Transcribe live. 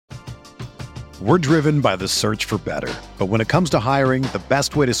We're driven by the search for better. But when it comes to hiring, the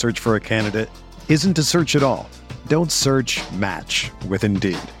best way to search for a candidate isn't to search at all. Don't search, match with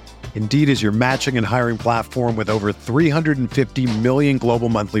Indeed. Indeed is your matching and hiring platform with over 350 million global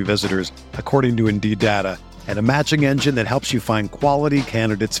monthly visitors, according to Indeed data, and a matching engine that helps you find quality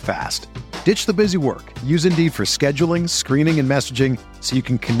candidates fast. Ditch the busy work. Use Indeed for scheduling, screening, and messaging so you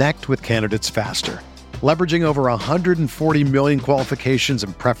can connect with candidates faster. Leveraging over 140 million qualifications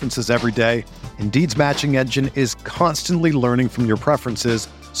and preferences every day, Indeed's matching engine is constantly learning from your preferences,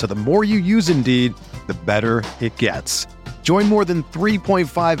 so the more you use Indeed, the better it gets. Join more than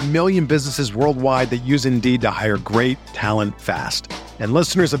 3.5 million businesses worldwide that use Indeed to hire great talent fast. And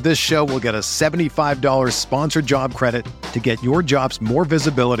listeners of this show will get a $75 sponsored job credit to get your jobs more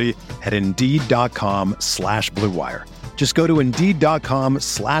visibility at Indeed.com/Blue Wire. Just go to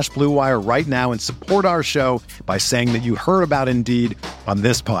Indeed.com/Blue Wire right now and support our show by saying that you heard about Indeed on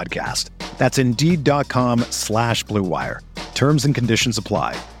this podcast. That's Indeed.com/Blue Wire. Terms and conditions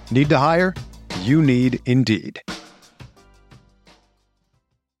apply. Need to hire? You need Indeed.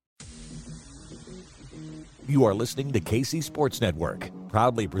 You are listening to KC Sports Network,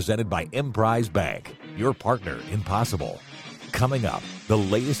 proudly presented by Emprise Bank, your partner in possible. Coming up, the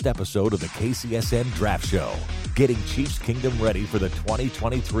latest episode of the KCSN Draft Show, getting Chiefs Kingdom ready for the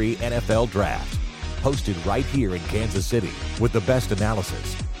 2023 NFL Draft. Hosted right here in Kansas City with the best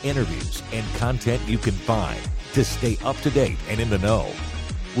analysis, interviews, and content you can find to stay up to date and in the know.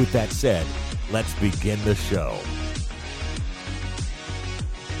 With that said, let's begin the show.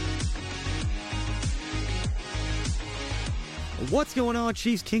 What's going on,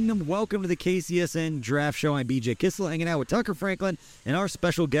 Chiefs Kingdom? Welcome to the KCSN Draft Show. I'm BJ Kissel, hanging out with Tucker Franklin and our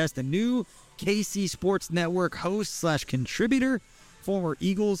special guest, the new KC Sports Network host/contributor, former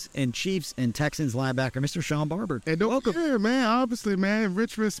Eagles and Chiefs and Texans linebacker, Mr. Sean Barber. And welcome. Yeah, man, obviously, man,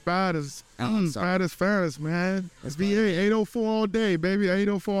 Richmond Spiders. Spiders first, man. It's VA 804 all day, baby,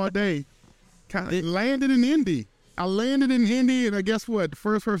 804 all day. Landed in Indy. I landed in Indy, and guess what? The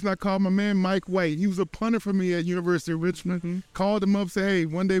first person I called, my man Mike White. He was a punter for me at University of Richmond. Mm-hmm. Called him up, said, hey,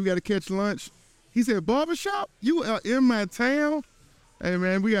 one day we got to catch lunch. He said, barbershop? You are in my town? Hey,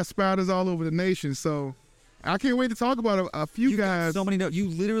 man, we got Spiders all over the nation, so I can't wait to talk about a few guys. So many notes. You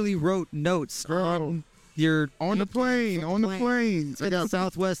literally wrote notes on the plane. I got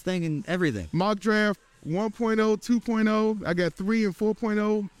Southwest thing and everything. Mock draft 1.0, 2.0. I got 3 and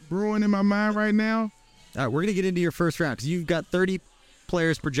 4.0 brewing in my mind right now. All right, we're going to get into your first round because you've got 30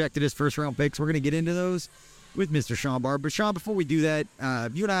 players projected as first-round picks. We're going to get into those with Mr. Sean Barber. But, Sean, before we do that,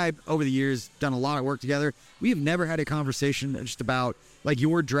 you and I, over the years, done a lot of work together. We have never had a conversation just about, like,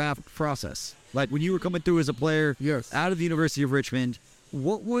 your draft process. Like, when you were coming through as a player out of the University of Richmond,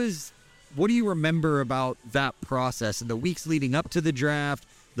 what do you remember about that process and the weeks leading up to the draft,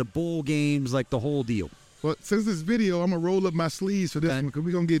 the bowl games, like the whole deal? Well, since this video, I'm going to roll up my sleeves for this one because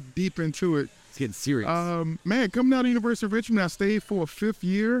we're going to get deep into it. It's getting serious. Man, coming out of the University of Richmond, I stayed for a 5th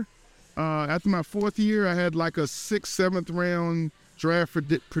year. After my 4th year, I had like a 6th, 7th round draft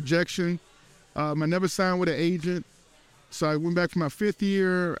projection. I never signed with an agent. So I went back for my 5th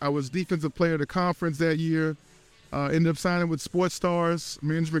year. I was defensive player of the conference that year. Ended up signing with Sports Stars,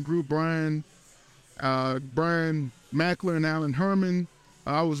 management group, Brian Mackler and Alan Herman.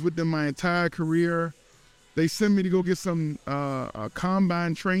 I was with them my entire career. They sent me to go get some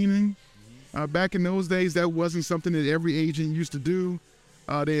combine training. Back in those days, that wasn't something that every agent used to do.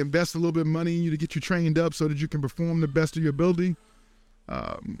 They invest a little bit of money in you to get you trained up so that you can perform the best of your ability.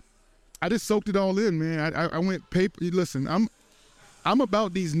 I just soaked it all in, man. I went paper. Listen, I'm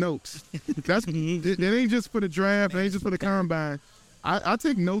about these notes. It ain't just for the draft. It ain't just for the combine. I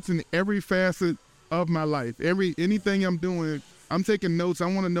take notes in every facet of my life. Anything I'm doing, I'm taking notes. I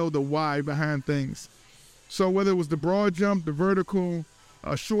want to know the why behind things. So whether it was the broad jump, the vertical,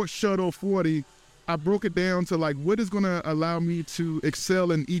 a short shuttle 40, I broke it down to like what is going to allow me to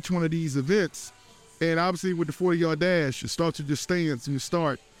excel in each one of these events. And obviously with the 40-yard dash, you start to just stance and you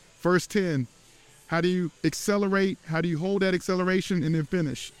start first 10. How do you accelerate? How do you hold that acceleration and then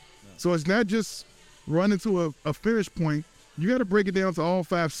finish? So it's not just running to a finish point. You got to break it down to all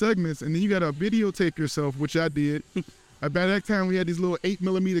 5 segments, and then you got to videotape yourself, which I did. By that time, we had these little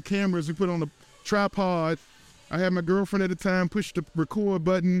 8mm cameras we put on the tripod. I had my girlfriend at the time push the record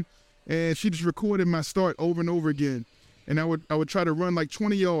button, and she just recorded my start over and over again. And I would try to run like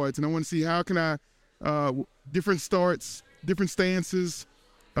 20 yards, and I want to see how can I different starts, different stances,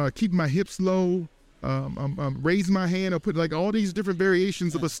 keep my hips low, raise my hand. I put like all these different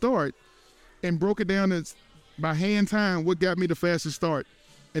variations of a start, and broke it down as by hand time what got me the fastest start.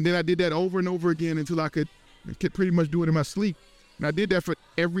 And then I did that over and over again until I could pretty much do it in my sleep. And I did that for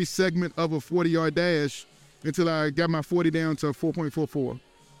every segment of a 40-yard dash until I got my 40 down to 4.44. Wow.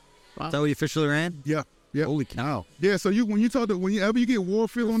 Is that what you officially ran? Yeah. Yeah. Holy cow. Yeah, so whenever you get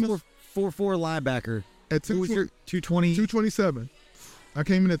Warfield on this 4.4 linebacker. at 220. 227. I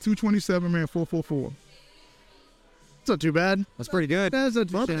came in at 227, man, 4.44. It's not too bad. That's pretty good. That's not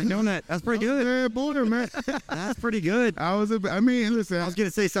too bad. Doing that. That's pretty good. Yeah, border, man. That's pretty good. listen. I was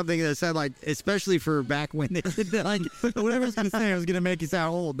gonna say something that said like, especially for back when they did that, like whatever I was gonna say, I was gonna make you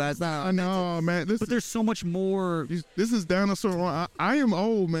sound old. That's not. I know, man. But there's so much more. This is dinosaur. I am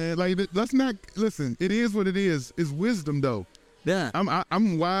old, man. Like, let's not listen. It is what it is. It's wisdom, though. Yeah.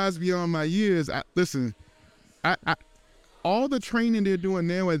 I'm wise beyond my years. Listen, all the training they're doing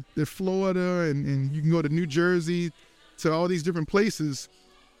now at Florida and you can go to New Jersey, to all these different places.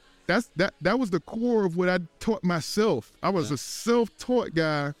 That was the core of what I taught myself. I was a self-taught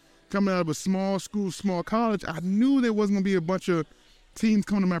guy coming out of a small school, small college. I knew there wasn't gonna be a bunch of teams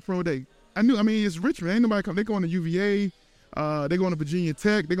coming to my pro day. I mean, it's Richmond. Ain't nobody come. They're going to UVA. They're going to Virginia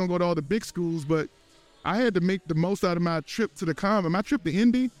Tech. They're gonna go to all the big schools. But I had to make the most out of my trip to the Combine. My trip to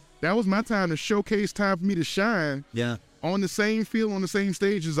Indy, that was my time to showcase, time for me to shine. Yeah. On the same field, on the same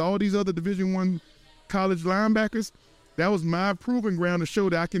stage as all these other Division I college linebackers. That was my proving ground to show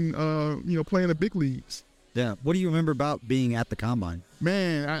that I can, play in the big leagues. Yeah. What do you remember about being at the Combine?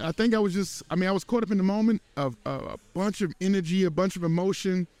 Man, I think I was caught up in the moment of a bunch of energy, a bunch of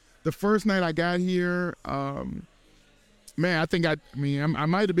emotion. The first night I got here, I might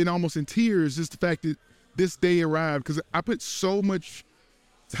have been almost in tears just the fact that this day arrived, because I put so much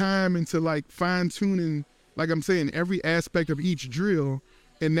time into like fine-tuning, like I'm saying, every aspect of each drill.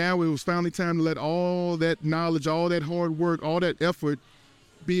 And now it was finally time to let all that knowledge, all that hard work, all that effort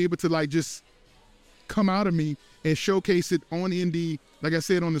be able to like just come out of me and showcase it on Indy, like I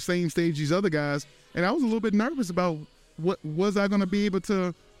said, on the same stage these other guys. And I was a little bit nervous about what was I going to be able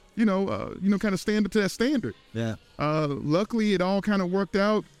to, kind of stand up to that standard. Yeah. Luckily, it all kind of worked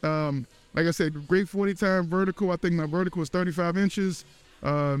out. Like I said, great 40-time vertical. I think my vertical was 35 inches,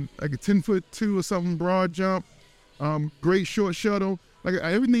 like a 10'2" or something broad jump. Great short shuttle. Like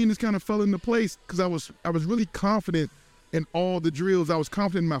everything just kind of fell into place because I was really confident in all the drills. I was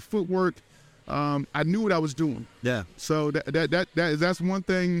confident in my footwork. I knew what I was doing. Yeah. So that's one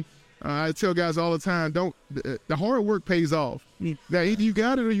thing I tell guys all the time. The hard work pays off. Now either you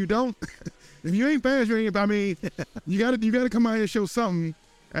got it or you don't. If you ain't fast, you ain't. I mean, you got to come out here and show something.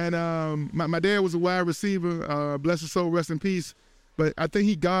 And my dad was a wide receiver. Bless his soul, rest in peace. But I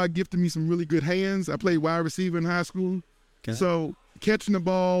think God gifted me some really good hands. I played wide receiver in high school. Okay. So catching the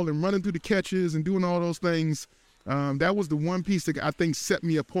ball and running through the catches and doing all those things, that was the one piece that I think set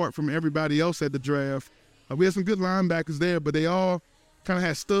me apart from everybody else at the draft. We had some good linebackers there, but they all kind of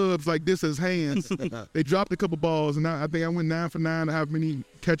had stubs like this as hands. They dropped a couple balls, and I think I went 9 for 9 to how many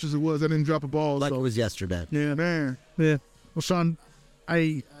catches it was. I didn't drop a ball. Like it was yesterday. Yeah, man. Yeah. Well, Sean,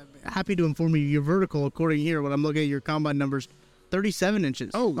 I'm happy to inform you your vertical, according here, when I'm looking at your combine numbers, 37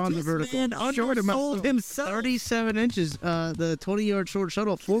 inches on the vertical. Man, undersold himself. 37 inches. The 20-yard short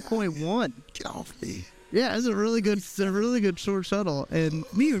shuttle, 4.1. Get off me. Yeah, it's a really good short shuttle. And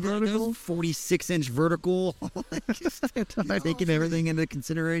me, vertical, 46-inch vertical. Taking everything into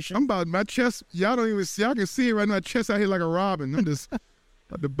consideration. I'm about my chest. Y'all don't even see. I can see it right now. My chest out here like a robin. I'm just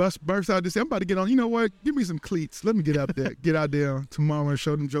the bus bursts out. I'm about to get on. You know what? Give me some cleats. Let me get out there. Get out there tomorrow and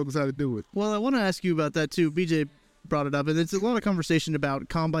show them jokers how to do it. Well, I want to ask you about that too. BJ brought it up, and it's a lot of conversation about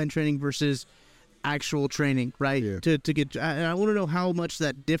combine training versus actual training, right? Yeah. To get, and I want to know how much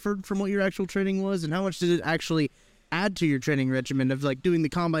that differed from what your actual training was, and how much did it actually add to your training regimen of like doing the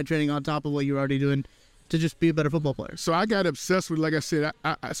combine training on top of what you were already doing to just be a better football player. So I got obsessed with, like I said,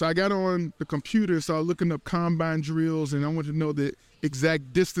 I got on the computer, started looking up combine drills, and I wanted to know the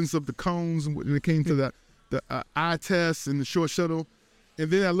exact distance of the cones when it came to the eye test and the short shuttle. And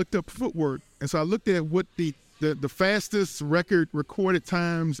then I looked up footwork. And so I looked at what the fastest recorded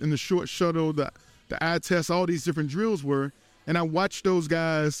times in the short shuttle, the eye test, all these different drills were. And I watched those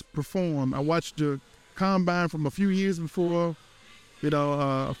guys perform. I watched the combine from a few years before.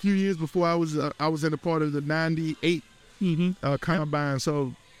 A few years before I was in a part of the 98 combine.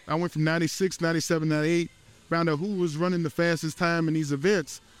 So I went from 96, 97, 98, found out who was running the fastest time in these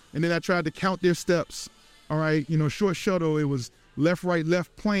events. And then I tried to count their steps. All right, short shuttle, it was left, right,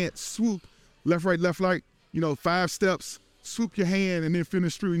 left, plant, swoop, left, right, 5 steps, swoop your hand, and then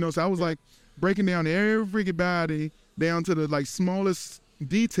finish through. So I was like breaking down everybody down to the like smallest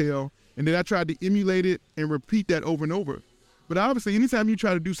detail. And then I tried to emulate it and repeat that over and over. But obviously, anytime you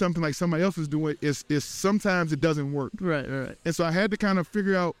try to do something like somebody else is doing, it's sometimes it doesn't work. Right. And so I had to kind of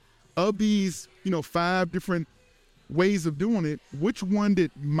figure out, of these, 5 different ways of doing it. Which one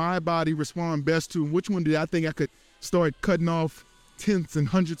did my body respond best to? And which one did I think I could start cutting off tenths and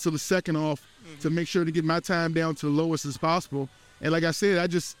hundredths of a second off to make sure to get my time down to the lowest as possible? And like I said, I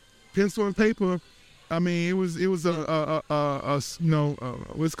just pencil and paper. I mean, it was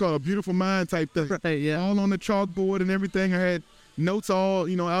what's called a beautiful mind type thing. Right, yeah. All on the chalkboard and everything. I had notes all,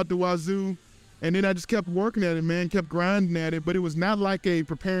 out the wazoo. And then I just kept working at it, man, kept grinding at it. But it was not like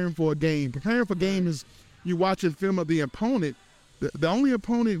preparing for a game. Preparing for a game is you watching film of the opponent. The only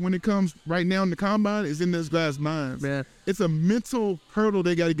opponent when it comes right now in the combine is in those guys' minds. Man. It's a mental hurdle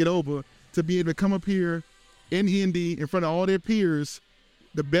they got to get over to be able to come up here in Indy in front of all their peers,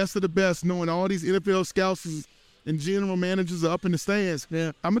 the best of the best, knowing all these NFL scouts and general managers are up in the stands.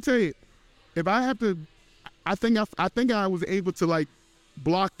 Yeah. I'm gonna tell you, if I have to, I think I was able to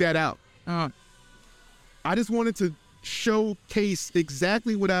block that out. I just wanted to showcase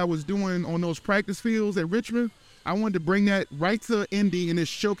exactly what I was doing on those practice fields at Richmond. I wanted to bring that right to Indy and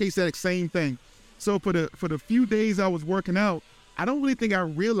just showcase that same thing. So for the few days I was working out, I don't really think I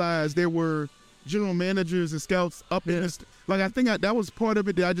realized there were general managers and scouts up in this. I think that was part of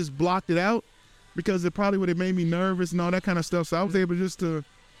it that I just blocked it out because it probably would have made me nervous and all that kind of stuff. So I was able just to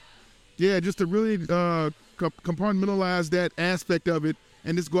really compartmentalize that aspect of it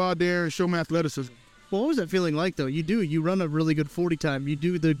and just go out there and show my athleticism. Well, what was that feeling like, though? You run a really good 40 time. You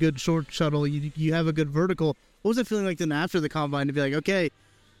do the good short shuttle. You have a good vertical. What was it feeling like then after the combine to be like, okay,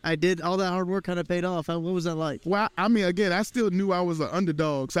 I did all that hard work, kind of paid off? What was that like? Well, I mean, again, I still knew I was an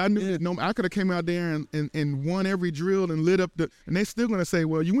underdog. So I knew that I could have came out there and won every drill and lit up and they're still going to say,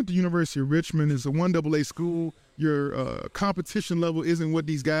 well, you went to University of Richmond. It's a 1AA school. Your competition level isn't what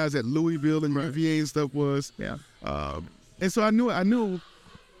these guys at Louisville and UVA and stuff was. Yeah. And so I knew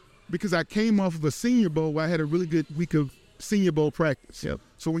because I came off of a Senior Bowl where I had a really good week of Senior Bowl practice. Yep.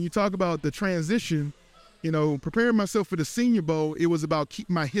 So when you talk about the transition, preparing myself for the Senior Bowl, it was about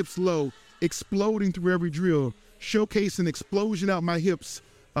keeping my hips low, exploding through every drill, showcasing explosion out my hips,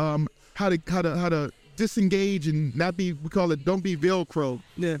 how to disengage and not be, we call it, don't be Velcro.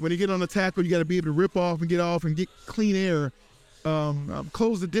 Yeah. When you get on the tackle, you got to be able to rip off and get off and get clean air,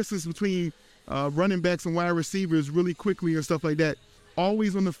 close the distance between running backs and wide receivers really quickly and stuff like that.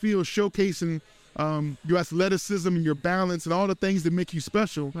 Always on the field showcasing your athleticism and your balance and all the things that make you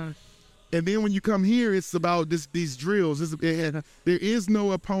special. Right. And then when you come here, it's about these drills. There is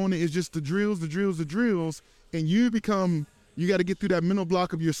no opponent. It's just the drills. And you got to get through that mental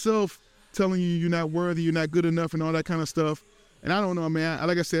block of yourself telling you you're not worthy, you're not good enough, and all that kind of stuff. And I don't know, man.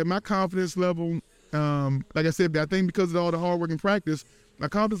 Like I said, my confidence level, I think because of all the hard work and practice, my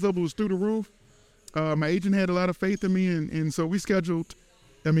confidence level was through the roof. My agent had a lot of faith in me, and so we scheduled.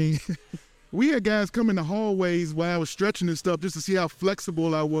 I mean, we had guys come in the hallways while I was stretching and stuff just to see how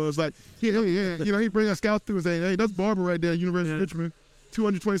flexible I was. Like, he bring a scout through and say, hey, that's Barber right there, University of Richmond,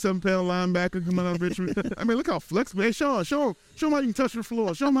 227-pound linebacker coming out of Richmond. I mean, look how flexible. Hey, show him how you can touch the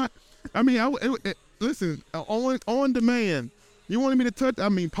floor. Show him listen, on demand. You wanted me to touch,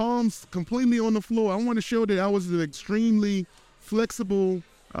 palms completely on the floor. I want to show that I was an extremely flexible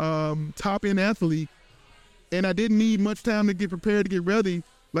top-end athlete, and I didn't need much time to get prepared to get ready.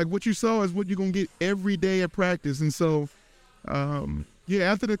 Like what you saw is what you're going to get every day at practice. And so,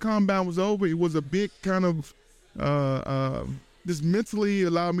 after the combine was over, it was a big kind of just mentally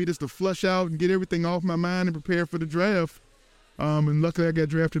allowed me just to flush out and get everything off my mind and prepare for the draft. And luckily I got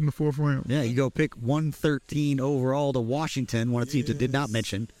drafted in the 4th round. Yeah, you go pick 113 overall to Washington, one of the teams that did not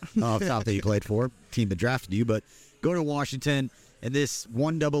mention off top that you played for, team that drafted you, but go to Washington. And this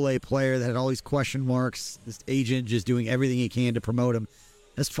 1AA player that had all these question marks, this agent just doing everything he can to promote him,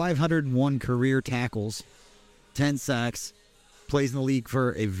 has 501 career tackles, 10 sacks, plays in the league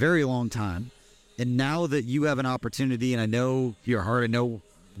for a very long time. And now that you have an opportunity, and I know your heart, I know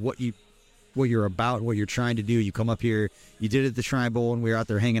what you're about, what you're trying to do. You come up here, you did it at the Shrine Bowl, and we were out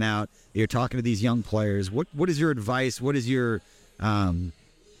there hanging out. You're talking to these young players. What is your advice? What is your mentorship,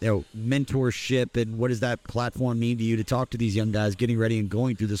 and what does that platform mean to you to talk to these young guys getting ready and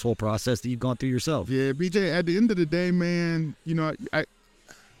going through this whole process that you've gone through yourself? Yeah, BJ, at the end of the day, man,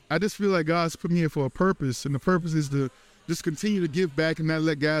 I just feel like God's put me here for a purpose, and the purpose is to just continue to give back and not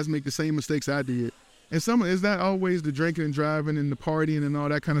let guys make the same mistakes I did. And it's not always the drinking and driving and the partying and all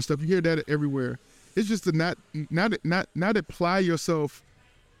that kind of stuff. You hear that everywhere. It's just to not apply yourself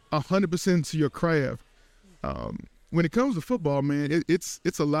 100% to your craft. When it comes to football, man,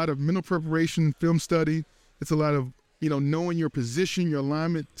 it's a lot of mental preparation, film study. It's a lot of knowing your position, your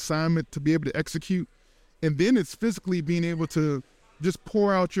alignment, assignment to be able to execute, and then it's physically being able to just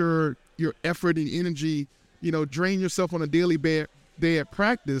pour out your effort and energy. Drain yourself on a daily day at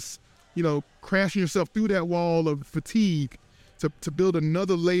practice crashing yourself through that wall of fatigue to build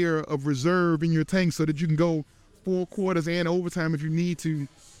another layer of reserve in your tank so that you can go 4 quarters and overtime if you need to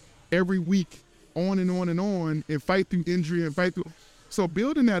every week, on and on and on, and fight through injury and fight through. So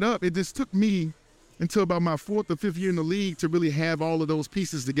building that up, it just took me until about my 4th or 5th year in the league to really have all of those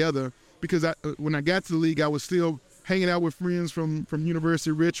pieces together, because when I got to the league, I was still hanging out with friends from University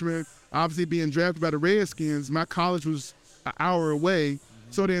of Richmond, obviously being drafted by the Redskins. My college was an hour away,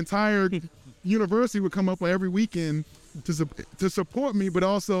 so the entire university would come up every weekend to support me, but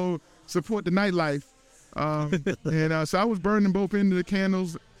also support the nightlife. So I was burning both ends of the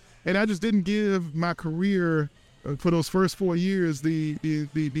candles, and I just didn't give my career for those first 4 years the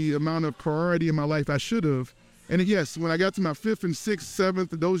amount of priority in my life I should have. And yes, when I got to my 5th and 6th,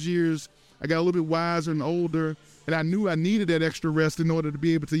 7th, those years, I got a little bit wiser and older, and I knew I needed that extra rest in order to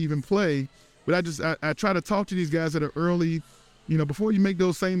be able to even play. But I try to talk to these guys that are early, before you make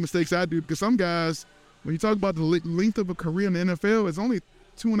those same mistakes I do, because some guys, when you talk about the length of a career in the NFL, it's only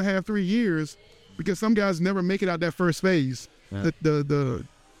 2.5, 3 years, because some guys never make it out that first phase. Yeah. The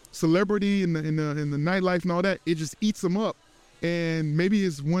celebrity and the nightlife and all that, it just eats them up. And maybe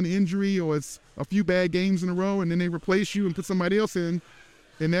it's one injury or it's a few bad games in a row, and then they replace you and put somebody else in,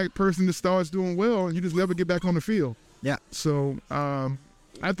 and that person just starts doing well, and you just never get back on the field. Yeah. So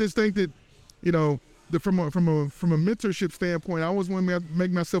I just think that, from a mentorship standpoint, I always want to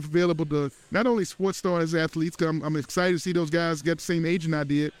make myself available to not only sports stars, athletes, because I'm excited to see those guys get the same agent I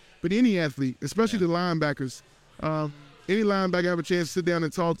did, but any athlete, especially the linebackers. Any linebacker I have a chance to sit down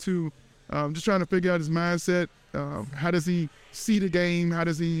and talk to, just trying to figure out his mindset. How does he see the game? How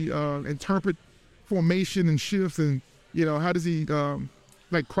does he interpret formation and shifts? And, how does he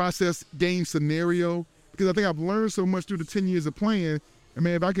process game scenario? Because I think I've learned so much through the 10 years of playing. And,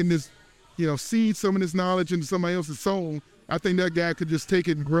 man, if I can just, seed some of this knowledge into somebody else's soul, I think that guy could just take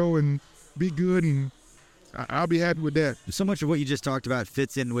it and grow and be good, and I'll be happy with that. So much of what you just talked about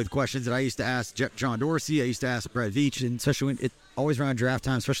fits in with questions that I used to ask John Dorsey, I used to ask Brett Veach, and especially when always around draft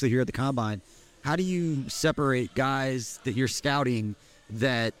time, especially here at the Combine. How do you separate guys that you're scouting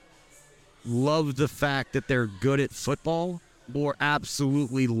that love the fact that they're good at football or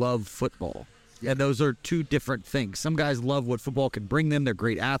absolutely love football? And those are two different things. Some guys love what football can bring them. They're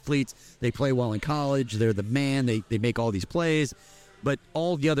great athletes. They play well in college. They're the man. They make all these plays. But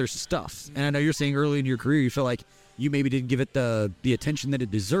all the other stuff, and I know you're saying early in your career you feel like you maybe didn't give it the attention that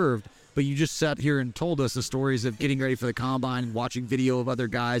it deserved, but you just sat here and told us the stories of getting ready for the Combine and watching video of other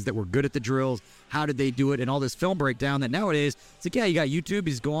guys that were good at the drills. How did they do it? And all this film breakdown that nowadays, it's like, yeah, you got YouTube,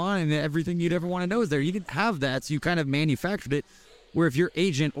 you just go on, and everything you'd ever want to know is there. You didn't have that, so you kind of manufactured it, where if your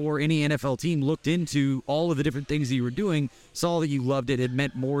agent or any NFL team looked into all of the different things that you were doing, saw that you loved it, it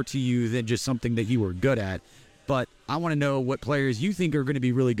meant more to you than just something that you were good at. But I want to know what players you think are going to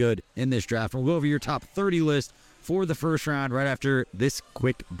be really good in this draft. We'll go over your top 30 list for the first round right after this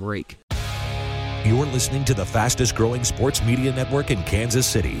quick break. You're listening to the fastest growing sports media network in Kansas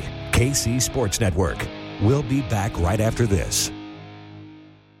City, KC Sports Network. We'll be back right after this.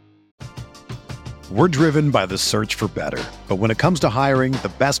 We're driven by the search for better. But when it comes to hiring,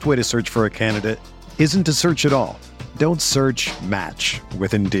 the best way to search for a candidate isn't to search at all. Don't search, match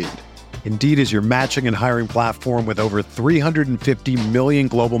with Indeed. Indeed is your matching and hiring platform with over 350 million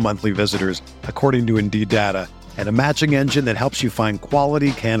global monthly visitors, according to Indeed data, and a matching engine that helps you find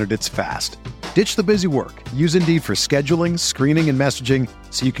quality candidates fast. Ditch the busy work. Use Indeed for scheduling, screening, and messaging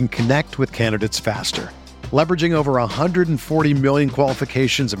so you can connect with candidates faster. Leveraging over 140 million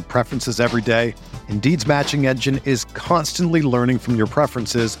qualifications and preferences every day, Indeed's matching engine is constantly learning from your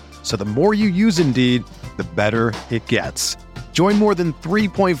preferences, so the more you use Indeed, the better it gets. Join more than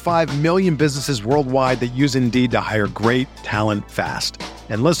 3.5 million businesses worldwide that use Indeed to hire great talent fast.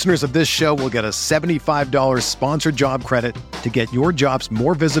 And listeners of this show will get a $75 sponsored job credit to get your jobs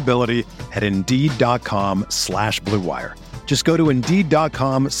more visibility at Indeed.com/Blue Wire. Just go to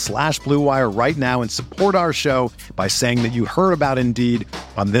Indeed.com/Blue Wire right now and support our show by saying that you heard about Indeed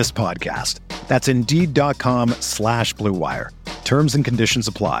on this podcast. That's Indeed.com/Blue Wire. Terms and conditions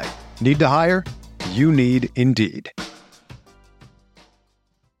apply. Need to hire? You need Indeed.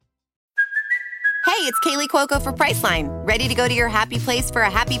 Hey, it's Kaylee Cuoco for Priceline. Ready to go to your happy place for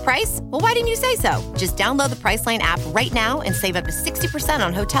a happy price? Well, why didn't you say so? Just download the Priceline app right now and save up to 60%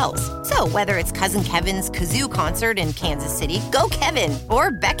 on hotels. So whether it's Cousin Kevin's Kazoo Concert in Kansas City, go Kevin,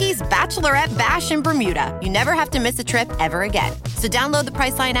 or Becky's Bachelorette Bash in Bermuda, you never have to miss a trip ever again. So download the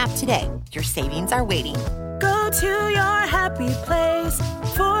Priceline app today. Your savings are waiting. Go to your happy place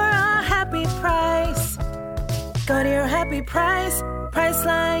for a happy price. Go to your happy price,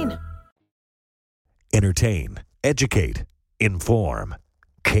 Priceline. Entertain, educate, inform.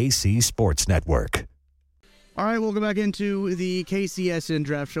 KC Sports Network. All right, welcome back into the KCSN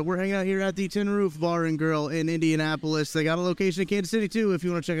Draft Show. We're hanging out here at the Tin Roof Bar and Grill in Indianapolis. They got a location in Kansas City, too, if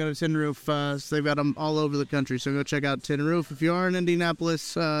you want to check out a Tin Roof. So they've got them all over the country, so go check out Tin Roof. If you are in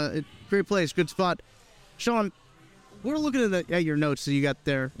Indianapolis, great place, good spot. Sean, we're looking at your notes that you got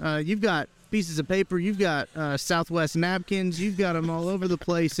there. You've got pieces of paper, you've got Southwest napkins, you've got them all over the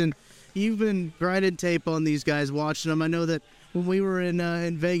place, and you've been grinding tape on these guys, watching them. I know that when we were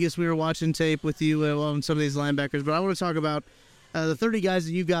in Vegas, we were watching tape with you on some of these linebackers. But I want to talk about the 30 guys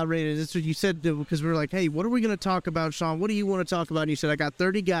that you got rated. That's what you said, because we were like, hey, what are we going to talk about, Sean? What do you want to talk about? And you said, I got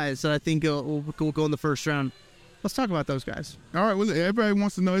 30 guys that I think will go in the first round. Let's talk about those guys. All right. Well, everybody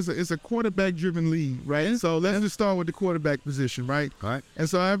wants to know it's a quarterback-driven league, right? Yeah. So let's just start with the quarterback position, right? All right. And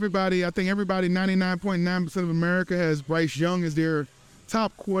so I think everybody, 99.9% of America has Bryce Young as their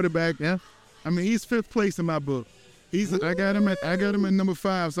top quarterback. Yeah. I mean, he's 5th place in my book. I got him at number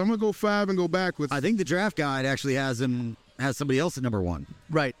 5, so I'm gonna go 5 and go backwards. I think the draft guide actually has somebody else at number 1.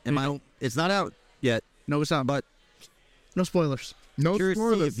 Right. It's not out yet. No, it's not. But no spoilers. No curious to see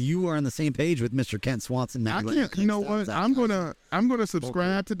spoilers. if you are on the same page with Mr. Kent Swanson. I can't. You know what? I'm gonna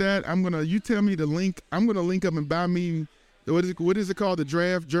subscribe to that. You tell me the link. I'm gonna link up and buy me. What is it called? The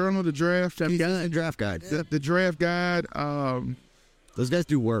draft journal, the draft draft guide. The draft guide. Those guys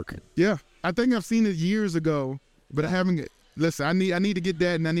do work. Yeah, I think I've seen it years ago, but I haven't. Listen, I need to get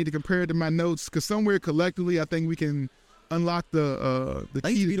that, and I need to compare it to my notes, because somewhere collectively, I think we can unlock the I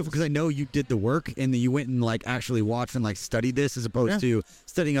think it's beautiful, because I know you did the work and you went and actually watched and studied this, as opposed to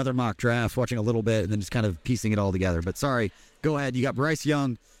studying other mock drafts, watching a little bit and then just kind of piecing it all together. But sorry, go ahead. You got Bryce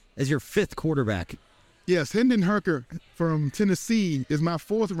Young as your 5th quarterback. Yes, Hendon Hooker from Tennessee is my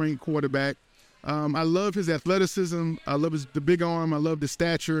 4th ranked quarterback. I love his athleticism. I love the big arm. I love the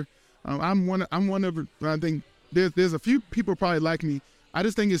stature. I'm one of. I think there's a few people probably like me. I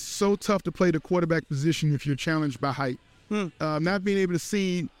just think it's so tough to play the quarterback position if you're challenged by height. Not being able to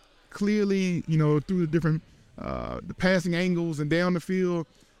see clearly, through the different the passing angles and down the field.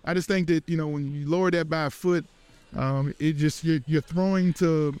 I just think that when you lower that by a foot, it just you're throwing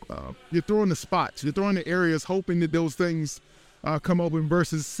the spots, you're throwing the areas, hoping that those things come open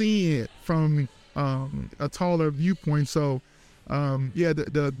versus seeing it from a taller viewpoint. So and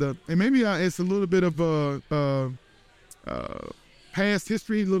maybe it's a little bit of past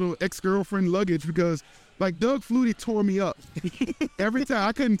history, little ex-girlfriend luggage, because Doug Flutie tore me up every time.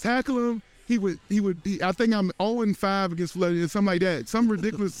 I couldn't tackle him. He would. I think I'm 0-5 against Flutie or something like that. Some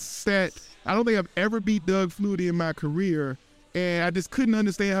ridiculous stat. I don't think I've ever beat Doug Flutie in my career, and I just couldn't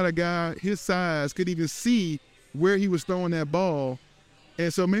understand how the guy his size could even see where he was throwing that ball.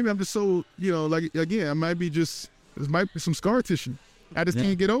 And so maybe I'm just so again, I might be there might be some scar tissue. I just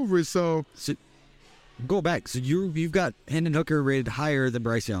can't get over it. So go back. So you've got Hendon Hooker rated higher than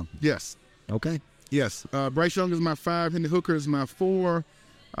Bryce Young. Yes. Okay. Yes. Bryce Young is my 5. Hendon Hooker is my 4.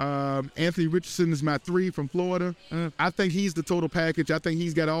 Anthony Richardson is my 3 from Florida. I think he's the total package. I think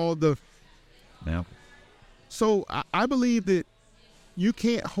he's got all the. Yeah. So I believe that you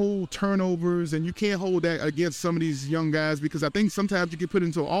can't hold turnovers and you can't hold that against some of these young guys, because I think sometimes you get put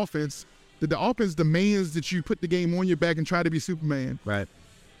into an offense that the offense demands that you put the game on your back and try to be Superman. Right.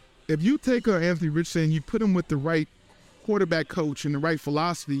 If you take Anthony Richardson and you put him with the right quarterback coach and the right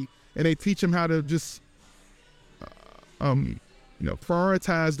philosophy, and they teach him how to just,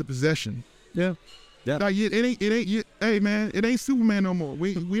 prioritize the possession. Yeah. Yeah. Hey man, it ain't Superman no more.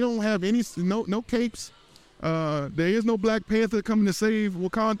 We don't have no capes. There is no Black Panther coming to save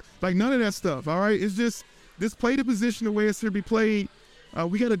Wakanda. None of that stuff. All right. It's just play the position the way it should be played.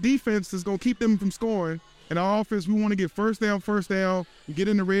 We got a defense that's gonna keep them from scoring. And our offense, we want to get first down. We get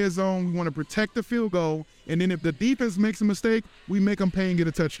in the red zone. We want to protect the field goal. And then if the defense makes a mistake, we make them pay and get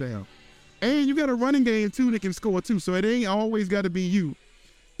a touchdown. And you got a running game, too, that can score, too. So it ain't always got to be you.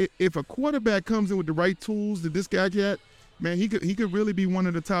 If a quarterback comes in with the right tools that this guy got, man, he could really be one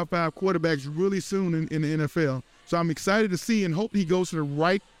of the top 5 quarterbacks really soon in the NFL. So I'm excited to see and hope he goes to the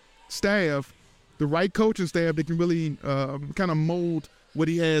right staff, the right coaching staff that can really kind of mold what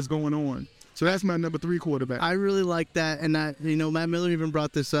he has going on. So that's my number 3 quarterback. I really like that, and Matt Miller even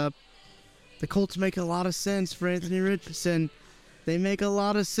brought this up. The Colts make a lot of sense for Anthony Richardson. They make a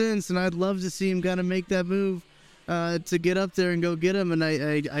lot of sense, and I'd love to see him kind of make that move to get up there and go get him. And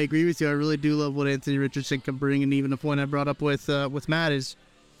I agree with you. I really do love what Anthony Richardson can bring, and even the point I brought up with Matt is,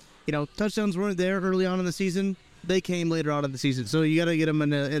 touchdowns weren't there early on in the season. They came later on in the season, so you got to get them in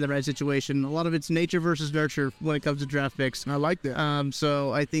the right situation. A lot of it's nature versus nurture when it comes to draft picks. I like that.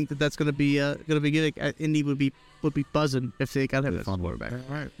 So I think that's going to be good. Indy would be buzzing if they got him at quarterback. All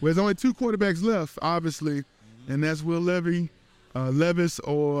right. Well, there's only 2 quarterbacks left, obviously, and that's Will Levis Levis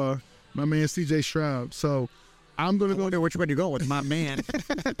or my man C.J. Stroud. So I'm going to go. wonder which one you go with, my man.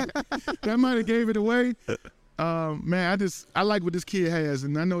 That might have gave it away. Man, I like what this kid has,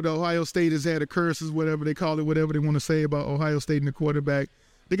 and I know the Ohio State has had a curses, whatever they call it, whatever they want to say about Ohio State and the quarterback.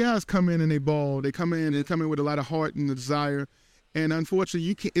 The guys come in and they ball. They come in with a lot of heart and desire. And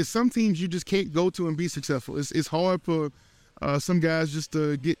unfortunately, some teams you just can't go to and be successful. It's hard for some guys just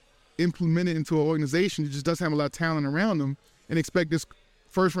to get implemented into an organization that just doesn't have a lot of talent around them and expect this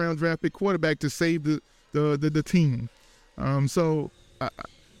first-round draft pick quarterback to save the team.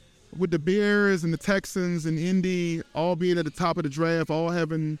 With the Bears and the Texans and Indy all being at the top of the draft, all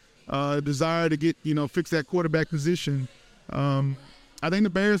having a desire to get, fix that quarterback position, I think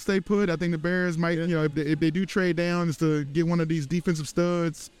the Bears stay put. I think the Bears might, if they do trade down, is to get one of these defensive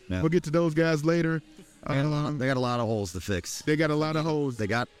studs. Yeah. We'll get to those guys later. They got a lot of holes to fix. They got a lot of holes. They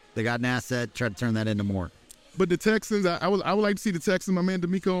got an asset. Try to turn that into more. But the Texans, I would like to see the Texans. My man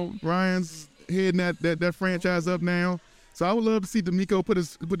DeMeco Ryans heading that franchise up now. So I would love to see DeMeco put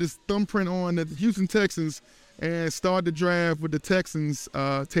his thumbprint on the Houston Texans and start the draft with the Texans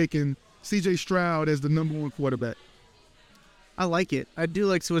taking C.J. Stroud as the number 1 quarterback. I like it. I do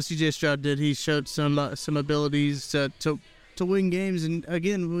like what C.J. Stroud did. He showed some abilities to win games. And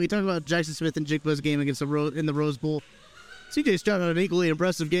again, when we talk about Jackson Smith and Jigba's game against in the Rose Bowl, C.J. Stroud had an equally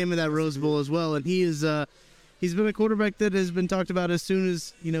impressive game in that Rose Bowl as well. And he is he's been a quarterback that has been talked about as soon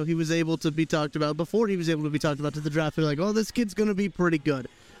as he was able to be talked about. Before he was able to be talked about to the draft, they're like, oh, this kid's going to be pretty good.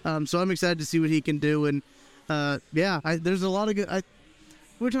 So I'm excited to see what he can do. And there's a lot of good.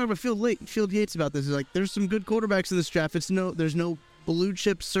 We were talking about Field Yates about this. Like, there's some good quarterbacks in this draft. There's no blue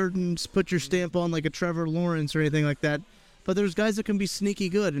chip certain put your stamp on like a Trevor Lawrence or anything like that. But there's guys that can be sneaky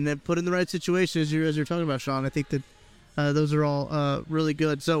good and then put in the right situation as you're talking about, Sean. I think that those are all really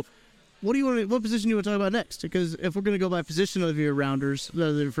good. So, what position do you want to talk about next? Because if we're going to go by position of your rounders,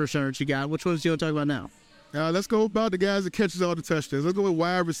 the first rounders you got, which ones do you want to talk about now? Let's go about the guys that catches all the touchdowns. Let's go with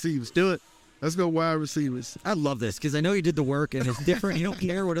wide receivers. Do it. Let's go wide receivers. I love this because I know you did the work and it's different. You don't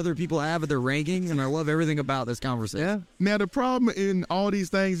care what other people have at their ranking, and I love everything about this conversation. Yeah. Now, the problem in all these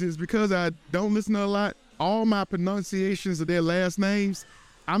things is because I don't listen to a lot, all my pronunciations of their last names,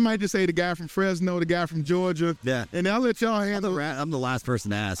 I might just say the guy from Fresno, the guy from Georgia. Yeah. And I'll let y'all handle it. I'm the last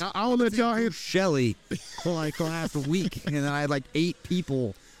person to ask. I'll let y'all handle Shelly for like last week, and I had like 8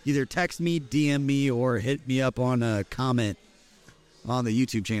 people either text me, DM me, or hit me up on a comment on the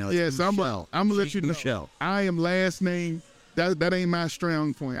YouTube channel. Yes, I'm going to let you know. Michelle. I am last name. That ain't my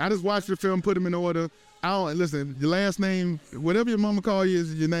strong point. I just watch the film, put them in order. Listen, your last name, whatever your mama call you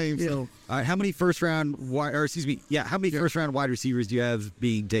is your name. Yeah. So, all right, how many first round wide receivers do you have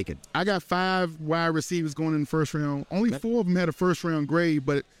being taken? I got 5 wide receivers going in the first round. Only 4 of them had a first round grade,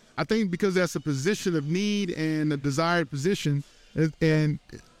 but I think because that's a position of need and a desired position, and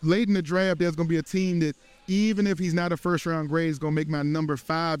late in the draft, there's going to be a team that even if he's not a first round grade, is going to make my number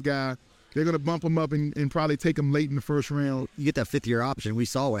 5 guy. They're going to bump him up and probably take him late in the first round. You get that 5th-year option. We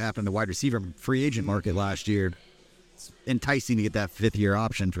saw what happened in the wide receiver free agent market last year. It's enticing to get that 5th-year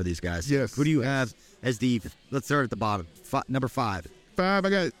option for these guys. Yes. Who do you have as let's start at the bottom, number 5. 5,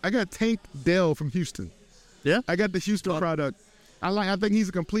 I got Tank Dell from Houston. Yeah? I got the Houston product. I think he's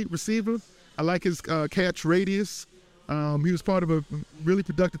a complete receiver. I like his catch radius. He was part of a really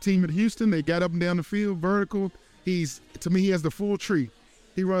productive team at Houston. They got up and down the field, vertical. He has the full tree.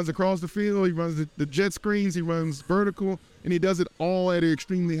 He runs across the field. He runs the jet screens. He runs vertical, and he does it all at an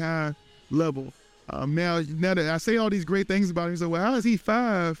extremely high level. Now that I say all these great things about him, so well, how is he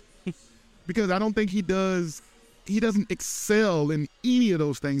 5? Because I don't think he does. He doesn't excel in any of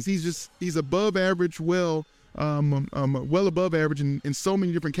those things. He's above average, well above average in so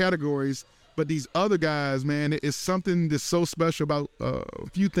many different categories. But these other guys, man, it's something that's so special about a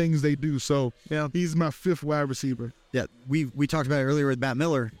few things they do. So yeah, he's my 5th wide receiver. Yeah, we talked about it earlier with Matt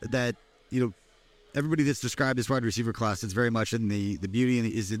Miller that everybody that's described this wide receiver class is very much in the beauty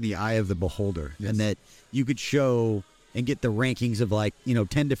is in the eye of the beholder, yes. And that you could show and get the rankings of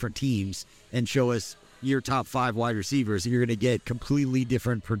 10 different teams and show us your top 5 wide receivers. You're going to get completely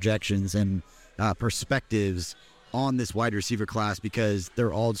different projections and perspectives on this wide receiver class because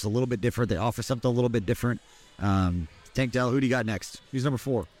they're all just a little bit different. They offer something a little bit different. Tank Dell, who do you got next? Who's number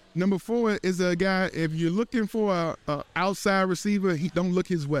 4? Number 4 is a guy, if you're looking for a outside receiver, don't look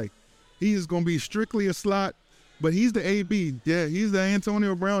his way. He is going to be strictly a slot, but he's the AB. Yeah, he's the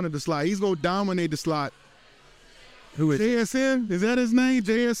Antonio Brown of the slot. He's going to dominate the slot. Who is JSN? Is that his name?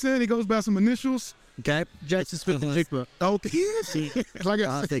 JSN? He goes by some initials. Okay. Jackson Smith-Njigba. Okay. Like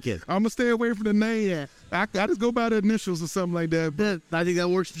I'll take it. I'm going to stay away from the name. Yeah. I just go by the initials or something like that. But I think that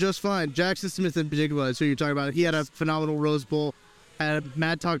works just fine. Jackson Smith-Njigba is who you're talking about. He had a phenomenal Rose Bowl.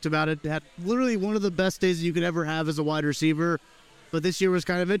 Matt talked about it. Had literally one of the best days you could ever have as a wide receiver. But this year was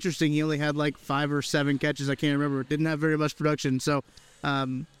kind of interesting. He only had like 5 or 7 catches. I can't remember. Didn't have very much production. So,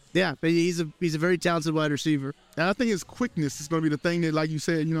 yeah, but he's a very talented wide receiver. And I think his quickness is going to be the thing that, like you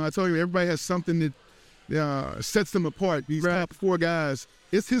said, I told you everybody has something that sets them apart. These top 4 guys,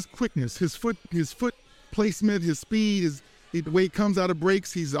 it's his quickness, his foot placement, his speed, the way he comes out of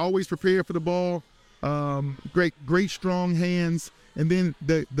breaks. He's always prepared for the ball. Great strong hands. And then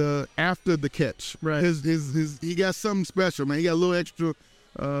the after the catch, right? He got something special, man. He got a little extra,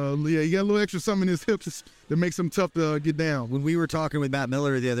 he got a little extra something in his hips that makes him tough to get down. When we were talking with Matt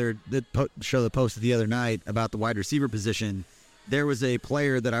Miller the show that posted the other night about the wide receiver position, there was a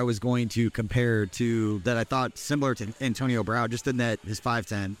player that I was going to compare to that I thought similar to Antonio Brown, just in that his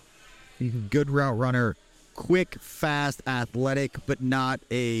 5'10", good route runner, quick, fast, athletic, but not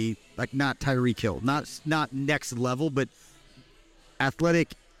Tyreek Hill, not next level, but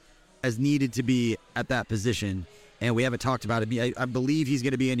athletic as needed to be at that position, and we haven't talked about it. I believe he's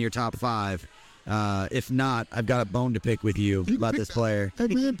going to be in your top 5. If not, I've got a bone to pick with you about this player. Hey,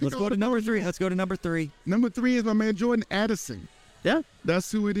 man, Let's go to number 3. Number 3. Number 3 is my man Jordan Addison. Yeah,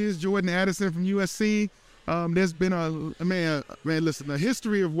 that's who it is. Jordan Addison from USC. There's been a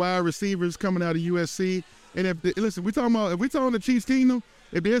history of wide receivers coming out of USC. And if we're talking the Chiefs Kingdom,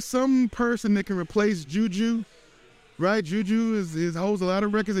 if there's some person that can replace Juju. Right, Juju holds a lot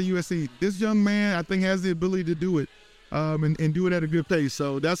of records at USC. This young man, I think, has the ability to do it, and do it at a good pace.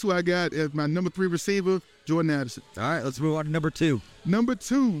 So that's who I got as my number 3 receiver, Jordan Addison. All right, let's move on to number 2. Number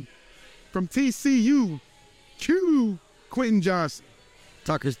 2, from TCU, Quentin Johnson.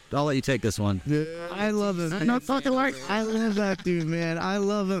 Tucker, I'll let you take this one. Yeah, I love him. I'm not talking like I love that dude, man. I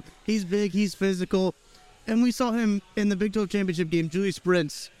love him. He's big. He's physical, and we saw him in the Big 12 championship game. Julius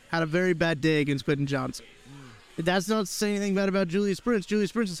Prince had a very bad day against Quentin Johnson. That's not saying anything bad about Julius Prince.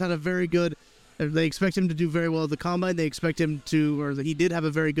 Julius Prince has had a very good. They expect him to do very well at the combine. They expect him to, or he did have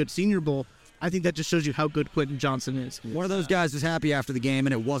a very good Senior Bowl. I think that just shows you how good Quentin Johnson is. One of those guys was happy after the game,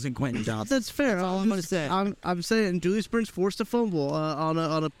 and it wasn't Quentin Johnson. That's fair. That's all I'm going to say. I'm saying Julius Prince forced a fumble on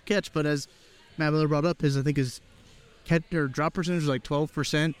a catch, but as Matt Miller brought up, his catch or drop percentage was like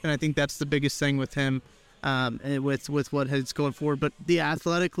 12%, and I think that's the biggest thing with him, and with what he's going forward. But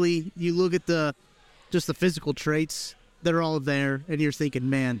athletically, you look at just the physical traits that are all there, and you're thinking,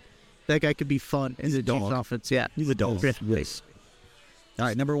 man, that guy could be fun in the Chiefs offense. Yeah, he's a dog. All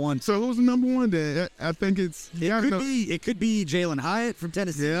right, number 1. So who's the number 1 there? I think it could be Jalen Hyatt from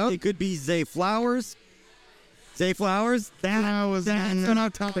Tennessee. Yep. It could be Zay Flowers. That's what I'm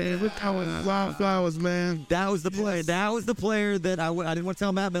talking about. Flowers, man. That was the player. That was the player that I didn't want to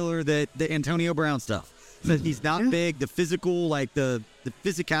tell Matt Miller that the Antonio Brown stuff. That he's not big. The physical, like the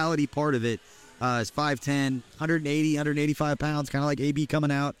physicality part of it. Is 5'10", 180, 185 pounds, kind of like AB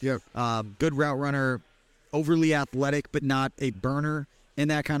coming out. Yep. Good route runner, overly athletic, but not a burner in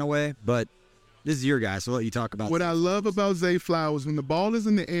that kind of way. But this is your guy, so I'll let you talk about what I love about Zay Flowers, when the ball is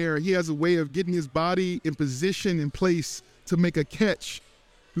in the air, he has a way of getting his body in position, in place to make a catch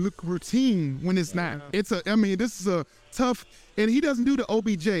look routine when it's not. This is a tough, and he doesn't do the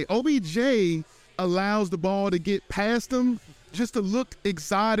OBJ. OBJ allows the ball to get past him just to look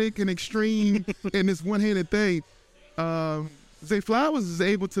exotic and extreme in this one-handed thing. Zay Flowers is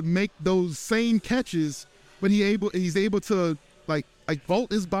able to make those same catches, but he's able to like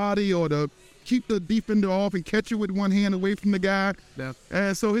vault his body or to keep the defender off and catch it with one hand away from the guy. Yeah.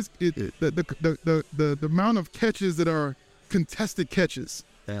 And so the amount of catches that are contested catches.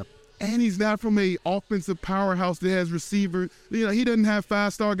 Yeah. And he's not from a offensive powerhouse that has receiver. He doesn't have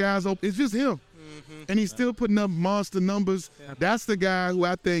 5-star guys open. It's just him. Mm-hmm. And he's still putting up monster numbers. Yeah. That's the guy who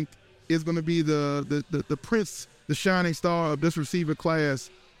I think is going to be the prince, the shining star of this receiver class,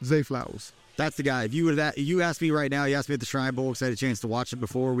 Zay Flowers. That's the guy. If you asked me right now, you asked me at the Shrine Bowl because I had a chance to watch it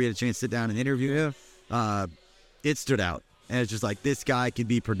before. We had a chance to sit down and interview him. It stood out. And it's just like, this guy can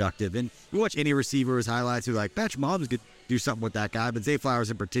be productive. And you watch any receiver's highlights, you're like, Patrick Mahomes could do something with that guy. But Zay Flowers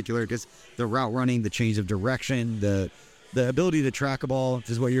in particular, because the route running, the change of direction, the ability to track a ball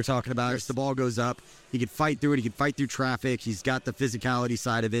is what you're talking about. As the ball goes up, he can fight through it. He can fight through traffic. He's got the physicality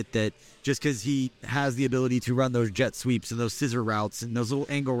side of it, that just because he has the ability to run those jet sweeps and those scissor routes and those little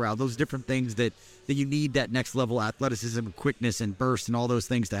angle routes, those different things that you need that next level athleticism, quickness, and burst and all those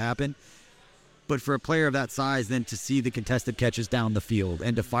things to happen. But for a player of that size, then to see the contested catches down the field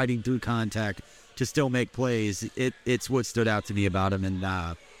and to fighting through contact to still make plays, it's what stood out to me about him.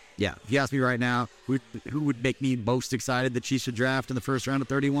 And Yeah, if you ask me right now, who would make me most excited the Chiefs should draft in the first round of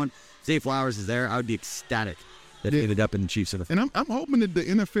 31? Zay Flowers is there. I would be ecstatic that he ended up in the Chiefs. And I'm hoping that the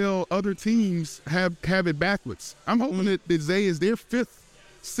NFL other teams have it backwards. I'm hoping that Zay is their fifth,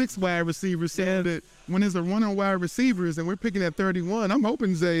 sixth wide receiver, so that when there's a run on wide receivers and we're picking at 31, I'm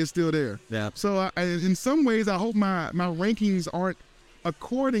hoping Zay is still there. Yeah. So in some ways, I hope my rankings aren't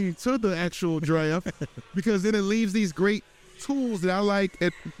according to the actual draft because then it leaves these great tools that I like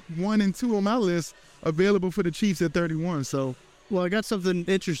at 1 and 2 on my list available for the Chiefs at 31. So. Well, I got something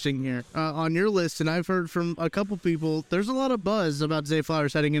interesting here on your list, and I've heard from a couple people, there's a lot of buzz about Zay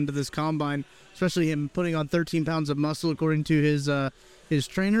Flowers heading into this combine, especially him putting on 13 pounds of muscle, according to his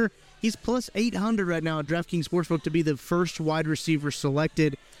trainer. He's plus 800 right now at DraftKings Sportsbook to be the first wide receiver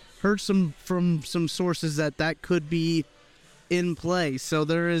selected. Heard from some sources that could be in play, so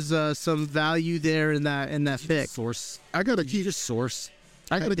there is some value there in that pick. Source. I gotta keep just source.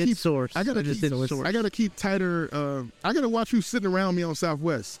 I gotta keep tighter. I gotta watch who's sitting around me on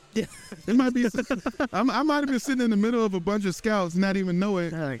Southwest. Yeah, it might be. I might have been sitting in the middle of a bunch of scouts, not even know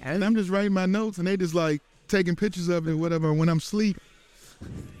it, and I'm just writing my notes, and they just like taking pictures of it, whatever. When I'm asleep,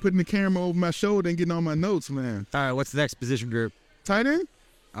 putting the camera over my shoulder and getting on my notes, man. All right, what's the next position group? Tight end.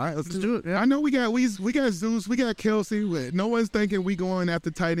 All right, let's do it. Yeah. I know we got Zeus, we got Kelsey. No one's thinking we going after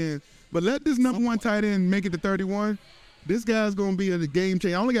tight end, but let this number one tight end make it to 31. This guy's going to be a game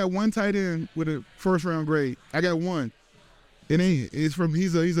changer. I only got one tight end with a first-round grade. I got one. He's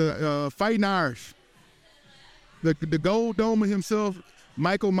a fighting Irish. The gold domer himself,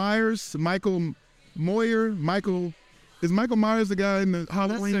 Michael Myers, Michael Moyer, is Michael Myers the guy in the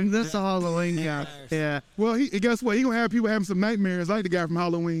Halloween? That's the Halloween guy. Yeah. Well, guess what? He's going to have people having some nightmares like the guy from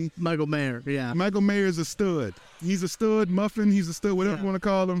Halloween. Michael Mayer, yeah. Michael Mayer is a stud. He's a stud, muffin. He's a stud, whatever you want to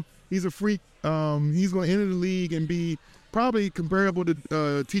call him. He's a freak. He's going to enter the league and be probably comparable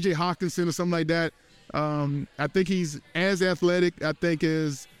to T.J. Hawkinson or something like that. I think he's as athletic, I think,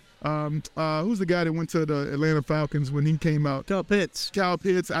 as who's the guy that went to the Atlanta Falcons when he came out? Kyle Pitts.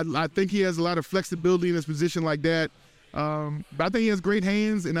 I think he has a lot of flexibility in his position like that. But I think he has great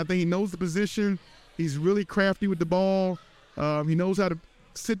hands, and I think he knows the position. He's really crafty with the ball. He knows how to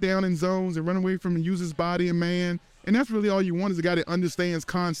sit down in zones and run away from and use his body and man. And that's really all you want is a guy that understands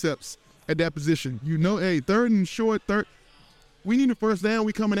concepts at that position. Hey, third and short, we need a first down.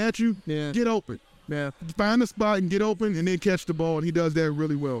 We coming at you. Yeah. Get open. Yeah. Find a spot and get open and then catch the ball, and he does that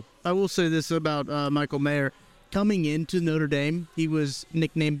really well. I will say this about Michael Mayer. Coming into Notre Dame, he was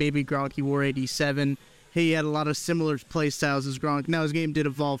nicknamed Baby Gronk. He wore 87. He had a lot of similar play styles as Gronk. Now, his game did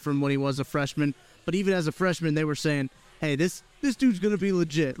evolve from when he was a freshman. But even as a freshman, they were saying, hey, this dude's going to be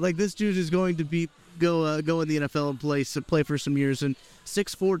legit. Like, this dude is going to go in the NFL and play for some years. And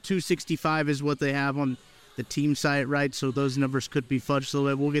 6'4", 265 is what they have on the team site, right? So those numbers could be fudged a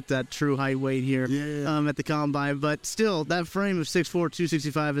little bit. We'll get that true height weight here at the combine. But still, that frame of 6'4",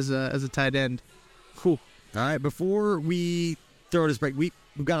 265 as a tight end. Cool. All right, before we throw this break, we've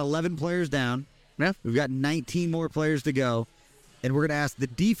got 11 players down. Yeah. We've got 19 more players to go. And we're going to ask the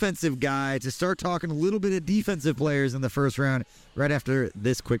defensive guy to start talking a little bit of defensive players in the first round right after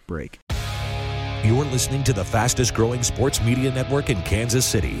this quick break. You're listening to the fastest growing sports media network in Kansas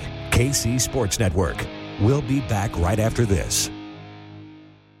City, KC Sports Network. We'll be back right after this.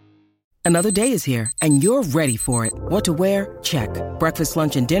 Another day is here, and you're ready for it. What to wear? Check. Breakfast,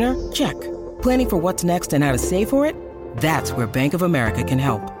 lunch, and dinner? Check. Planning for what's next and how to save for it? That's where Bank of America can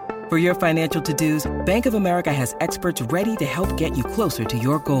help. For your financial to-dos, Bank of America has experts ready to help get you closer to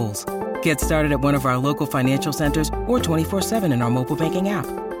your goals. Get started at one of our local financial centers or 24/7 in our mobile banking app.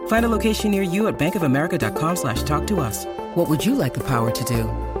 Find a location near you at bankofamerica.com/talktous. What would you like the power to do?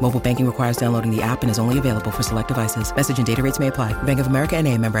 Mobile banking requires downloading the app and is only available for select devices. Message and data rates may apply. Bank of America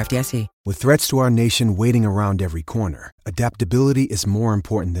NA, member FDIC. With threats to our nation waiting around every corner, adaptability is more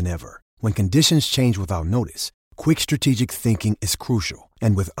important than ever. When conditions change without notice, quick strategic thinking is crucial.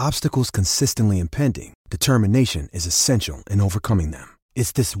 And with obstacles consistently impending, determination is essential in overcoming them.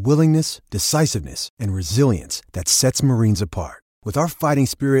 It's this willingness, decisiveness, and resilience that sets Marines apart. With our fighting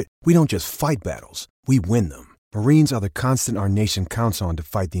spirit, we don't just fight battles, we win them. Marines are the constant our nation counts on to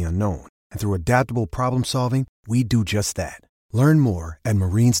fight the unknown. And through adaptable problem solving, we do just that. Learn more at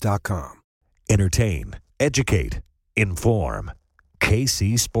Marines.com. Entertain, educate, inform.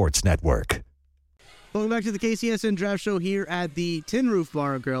 KC Sports Network. Welcome back to the KCSN Draft Show here at the Tin Roof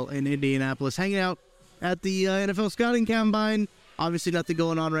Bar and Grill in Indianapolis. Hanging out at the NFL Scouting Combine. Obviously nothing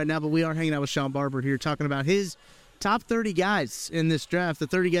going on right now, but we are hanging out with Sean Barber here talking about his top 30 guys in this draft, the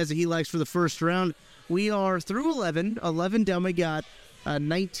 30 guys that he likes for the first round. We are through 11 down. We got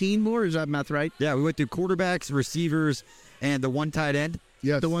 19 more. Is that math right? Yeah, we went through quarterbacks, receivers, and the one tight end.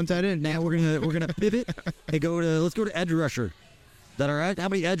 Yes. The one tight end. Now we're gonna pivot and let's go to edge rusher. Is that all right? How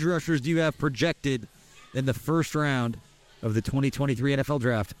many edge rushers do you have projected in the first round of the 2023 NFL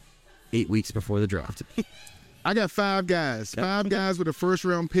Draft, 8 weeks before the draft? I got 5 guys. 5 guys with a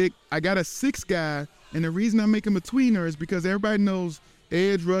first-round pick. I got a 6th guy, and the reason I make him a tweener is because everybody knows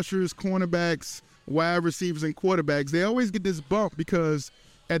edge rushers, cornerbacks, wide receivers, and quarterbacks. They always get this bump because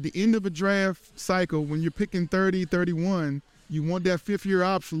at the end of a draft cycle, when you're picking 30, 31, you want that 5th-year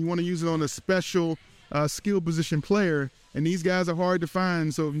option. You want to use it on a special skill position player, and these guys are hard to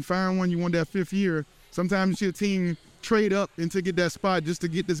find. So if you find one, you want that 5th year. Sometimes you see a team trade up and to get that spot just to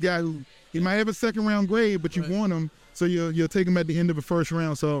get this guy who he might have a 2nd-round grade, but you want him, so you'll take him at the end of the first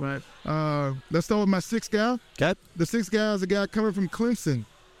round. So let's start with my 6th guy. Okay. The 6th guy is a guy coming from Clemson,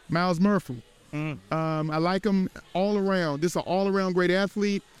 Miles Murphy. I like him all around. This is an all-around great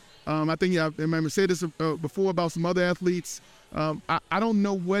athlete. I think I remember said this before about some other athletes. I don't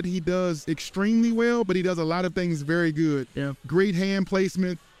know what he does extremely well, but he does a lot of things very good. Yeah. Great hand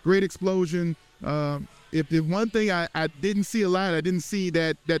placement, great explosion. If the one thing I didn't see a lot, I didn't see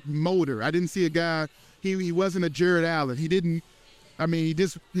that motor. I didn't see a guy. He wasn't a Jared Allen. He didn't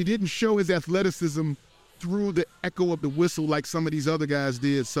show his athleticism through the echo of the whistle like some of these other guys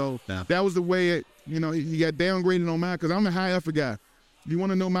did. So that was the way he got downgraded on mine because I'm a high effort guy. If you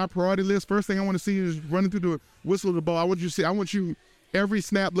want to know my priority list, first thing I want to see is running through the whistle of the ball. I want you every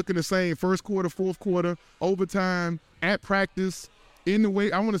snap looking the same, first quarter, fourth quarter, overtime, at practice, in the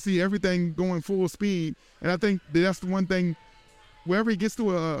way. I want to see everything going full speed. And I think that's the one thing, wherever he gets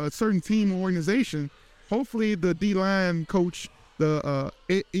to a certain team or organization, hopefully the D-line coach, the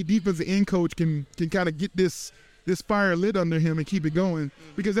defensive end coach can kind of get this fire lit under him and keep it going,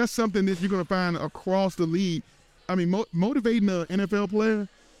 because that's something that you're going to find across the league. I mean, motivating an NFL player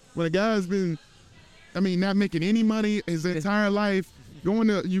when a guy has been, not making any money his entire life,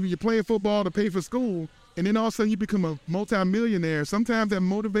 you're playing football to pay for school, and then all of a sudden you become a multi-millionaire. Sometimes that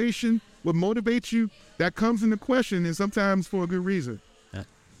motivation, what motivates you, that comes into question, and sometimes for a good reason.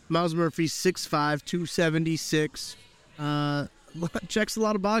 Miles Murphy, 6'5", 276. Checks a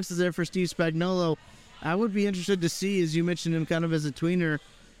lot of boxes there for Steve Spagnuolo. I would be interested to see, as you mentioned him kind of as a tweener,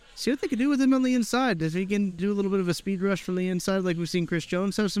 see what they can do with him on the inside. If he can do a little bit of a speed rush from the inside like we've seen Chris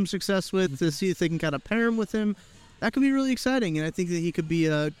Jones have some success with, to see if they can kind of pair him with him, that could be really exciting. And I think that he could be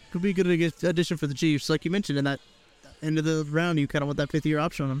a good addition for the Chiefs. Like you mentioned, in that end of the round, you kind of want that 5th-year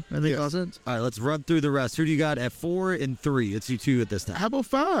option on him. I think it makes sense. All right, let's run through the rest. Who do you got at 4 and 3? It's you 2 at this time. How about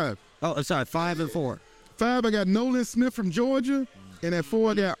 5? Oh, I'm sorry, 5 and 4. 5, I got Nolan Smith from Georgia. And at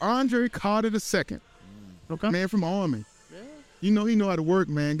 4, I got Andre Carter II. Okay. Man from Army. Yeah. He know how to work,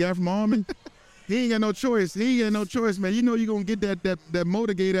 man. Guy from Army. He ain't got no choice. Man. You know you're going to get that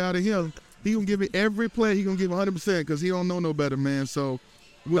motivator out of him. He going to give it every play. He going to give 100% because he don't know no better, man. So,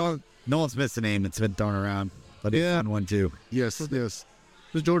 Nolan Smith's a name that's been thrown around. But he's on one, too. Yes.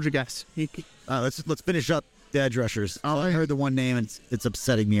 The Georgia guys. Let's finish up the edge rushers. I heard the one name, and it's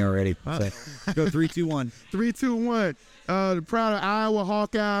upsetting me already. So, go 3, 2, 1. 3, 2, 1. The proud of Iowa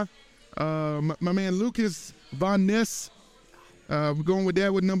Hawkeye. My man Lucas Von Ness. We're going with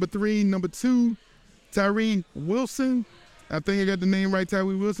that with number 3. Number 2, Tyree Wilson. I think I got the name right,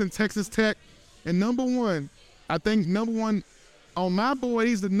 Tyree Wilson, Texas Tech. And number 1, I think number 1 on my board,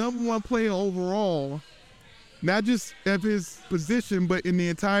 he's the number 1 player overall, not just at his position, but in the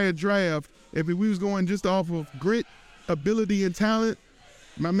entire draft. If we was going just off of grit, ability, and talent,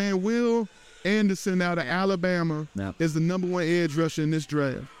 my man Will Anderson out of Alabama is the number 1 edge rusher in this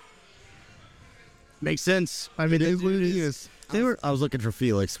draft. Makes sense. It is what it is. I was looking for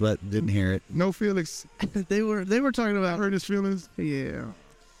Felix, but didn't hear it. No Felix. They were talking about. I heard his feelings. Yeah.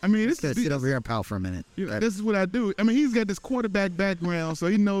 Sit over here and pal for a minute. This is what I do. He's got this quarterback background, so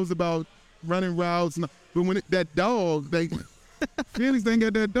he knows about running routes. But when that dog, Felix ain't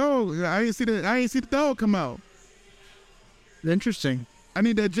got that dog. I ain't see the dog come out. Interesting. I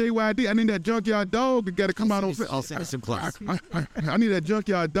need that JYD. I need that junkyard dog that got to come out on. I'll send you some clips. I need that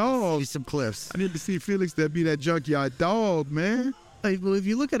junkyard dog. Some clips. I need to see Felix that be that junkyard dog, man. Well, if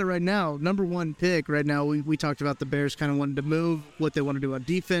you look at it right now, number 1 pick right now, we talked about the Bears kind of wanted to move, what they want to do on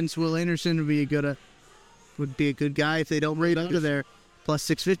defense. Will Anderson would be a good guy if they don't rate under there. Plus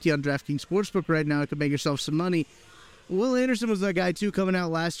 650 on DraftKings Sportsbook right now. It could make yourself some money. Will Anderson was that guy, too, coming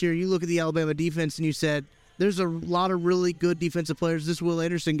out last year. You look at the Alabama defense and you said, there's a lot of really good defensive players. This Will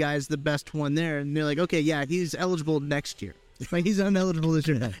Anderson guy is the best one there. And they're like, okay, yeah, he's eligible next year. He's ineligible this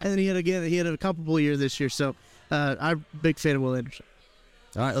year. And then he had a comparable year this year. So I'm a big fan of Will Anderson.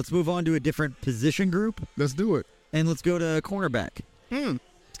 All right, let's move on to a different position group. Let's do it. And let's go to cornerback. Let's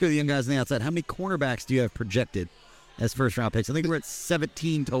go to the young guys on the outside. How many cornerbacks do you have projected as first-round picks. I think we're at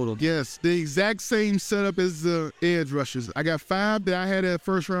 17 total. Yes, the exact same setup as the edge rushers. I got 5 that I had at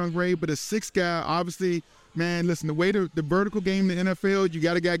first-round grade, but a 6th guy, obviously, man, listen, the way the vertical game in the NFL, you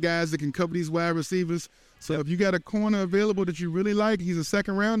got to got guys that can cover these wide receivers. So if you got a corner available that you really like, he's a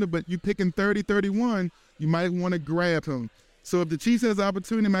second-rounder, but you picking 30, 31, you might want to grab him. So if the Chiefs has the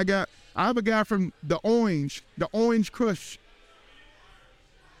opportunity, I have a guy from the Orange Crush.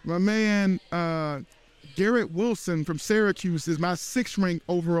 My man, Garrett Wilson from Syracuse is my 6th-ranked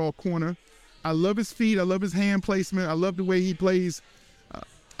overall corner. I love his feet. I love his hand placement. I love the way he plays.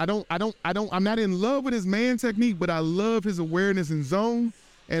 I'm not in love with his man technique, but I love his awareness in zone.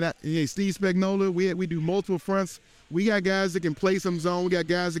 And Steve Spagnuolo, we do multiple fronts. We got guys that can play some zone. We got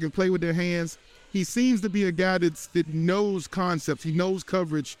guys that can play with their hands. He seems to be a guy that knows concepts. He knows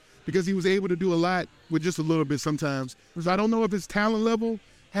coverage because he was able to do a lot with just a little bit sometimes. So I don't know if his talent level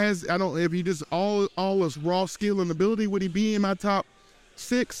if he just all his raw skill and ability, would he be in my top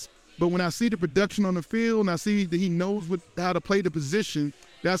 6? But when I see the production on the field and I see that he knows how to play the position,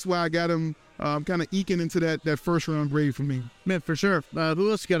 that's why I got him kind of eking into that first-round grade for me. Man, for sure.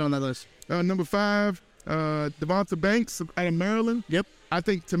 Who else you got on that list? Number 5, Devonta Banks out of Maryland. Yep. I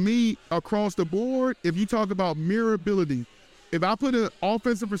think, to me, across the board, if you talk about mirror ability, if I put an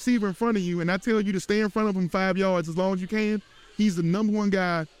offensive receiver in front of you and I tell you to stay in front of him 5 yards as long as you can, he's the number 1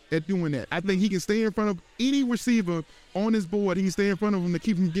 guy at doing that. I think he can stay in front of any receiver on his board. He can stay in front of him to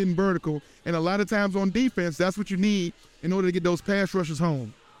keep him getting vertical. And a lot of times on defense, that's what you need in order to get those pass rushers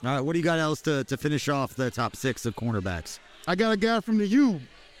home. All right, what do you got else to finish off the top 6 of cornerbacks? I got a guy from the U.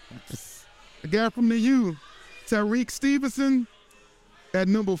 Tyreek Stevenson at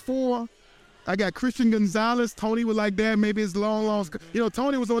number 4. I got Christian Gonzalez. Tony would like that. Maybe it's long lost.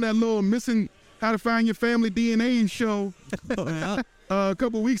 Tony was on that little Missing How to Find Your Family DNA show a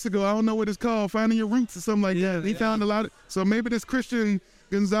couple weeks ago. I don't know what it's called, Finding Your Roots or something like that. He found a lot of. So maybe this Christian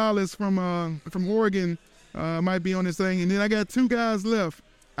Gonzalez from Oregon might be on this thing. And then I got 2 guys left.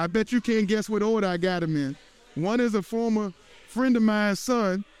 I bet you can't guess what order I got him in. One is a former friend of mine's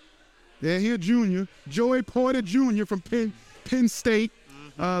son. Yeah, he's a junior. Joey Porter Jr. from Penn State.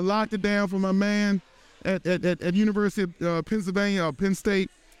 Locked it down for my man at University of Pennsylvania, Penn State.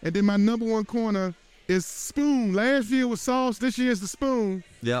 And then my number 1 corner is Spoon. Last year was Sauce. This year is the Spoon.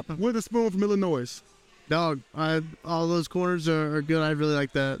 Yep. Witherspoon from Illinois. Dog, all those corners are good. I really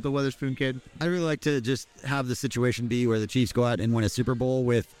like the Witherspoon kid. I really like to just have the situation be where the Chiefs go out and win a Super Bowl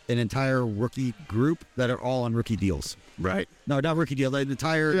with an entire rookie group that are all on rookie deals. Right. No, not rookie deal. An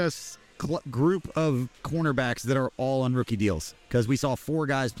entire group of cornerbacks that are all on rookie deals. Because we saw 4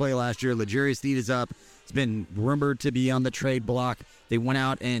 guys play last year. L'Jarius Sneed is up. It's been rumored to be on the trade block. They went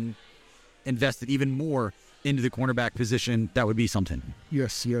out and invested even more into the cornerback position. That would be something.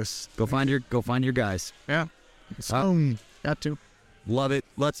 Yes. Go find your guys. Yeah. Got to. Love it.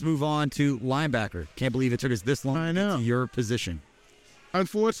 Let's move on to linebacker. Can't believe it took us this long I know. to get to your position.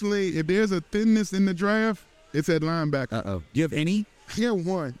 Unfortunately, if there's a thinness in the draft, it's at linebacker. Uh-oh. Do you have any? Yeah,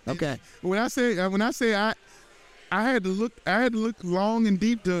 1. Okay. When I say I had to look long and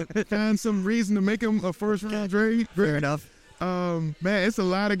deep to find some reason to make him a first-round trade. Fair enough. Man, it's a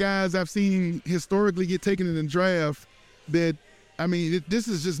lot of guys I've seen historically get taken in the draft that, this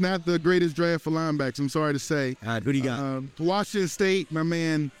is just not the greatest draft for linebackers, I'm sorry to say. All right, who do you got? Washington State, my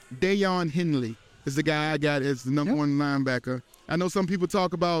man, Dayon Henley is the guy I got as the number 1 linebacker. I know some people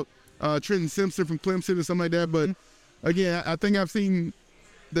talk about Trenton Simpson from Clemson or something like that, but again, I think I've seen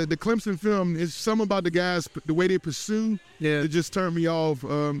the Clemson film is something about the guys, the way they pursue. Yeah. It just turned me off.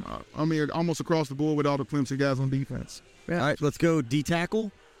 Almost across the board with all the Clemson guys on defense. Yeah. All right, let's go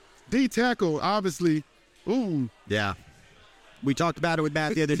D-tackle. D-tackle, obviously. Ooh. Yeah. We talked about it with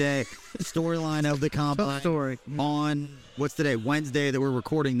Matt the other day. Storyline of the combine story. On, what's today? Wednesday that we're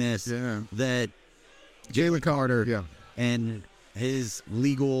recording this. Yeah. That Jalen Carter yeah. and his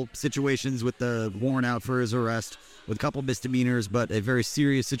legal situations with the warrant out for his arrest with a couple misdemeanors, but a very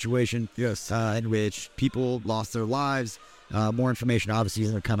serious situation. Yes. In which people lost their lives. More information obviously is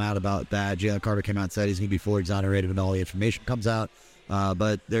going to come out about that. Jalen Carter came out and said he's going to be fully exonerated when all the information comes out.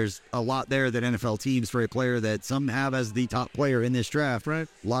 But there's a lot there that NFL teams for a player that some have as the top player in this draft. Right.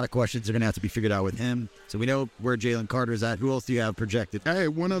 A lot of questions are going to have to be figured out with him. So we know where Jalen Carter's at. Who else do you have projected? I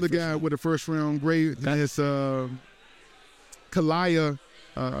had one other guy with a first-round grade. It's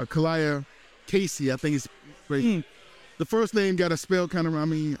Kalia Casey. I think it's great. The first name got a spell kind of, I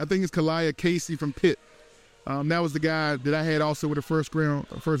think it's Kalia Casey from Pitt. That was the guy that I had also with a first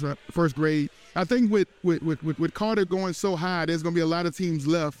grade. I think with Carter going so high, there's going to be a lot of teams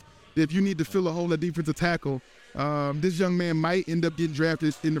left that if you need to fill a hole at defensive tackle, this young man might end up getting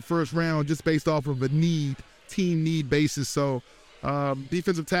drafted in the first round just based off of a need team need basis. So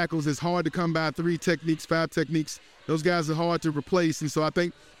defensive tackles is hard to come by, 3 techniques, 5 techniques. Those guys are hard to replace. And so I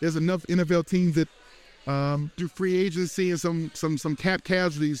think there's enough NFL teams that through free agency and some cap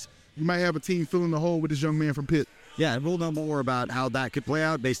casualties, you might have a team filling the hole with this young man from Pitt. Yeah, and we'll know more about how that could play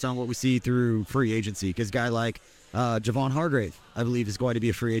out based on what we see through free agency. Because a guy like Javon Hargrave, I believe, is going to be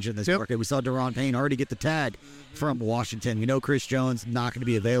a free agent in this market. We saw Daron Payne already get the tag from Washington. We know Chris Jones not going to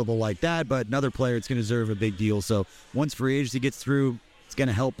be available like that, but another player that's going to deserve a big deal. So once free agency gets through, it's going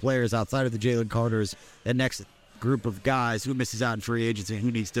to help players outside of the Jalen Carters, that next group of guys who misses out in free agency and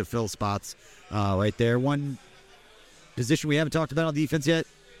who needs to fill spots right there. One position we haven't talked about on defense yet,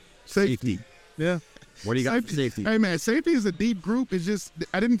 safety. Yeah. What do you got for safety? Hey, man, safety is a deep group. It's just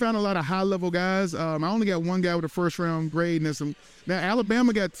I didn't find a lot of high-level guys. I only got one guy with a first-round grade. And now,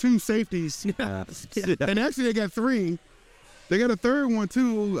 Alabama got 2 safeties. And actually, they got 3. They got a third one,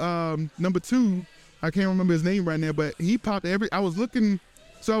 too, number 2. I can't remember his name right now, but he popped I was looking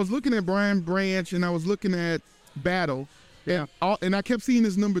at Brian Branch, and I was looking at Battle. Yeah. And I kept seeing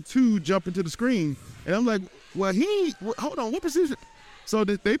this number 2 jump into the screen. And I'm like, well, hold on, what position? So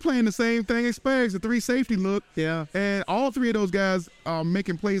they playing the same thing as Spags, the 3 safety look. Yeah. And all 3 of those guys are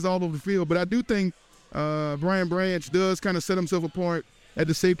making plays all over the field. But I do think Brian Branch does kind of set himself apart at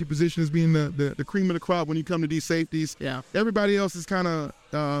the safety position as being the cream of the crop when you come to these safeties. Yeah. Everybody else is kind of,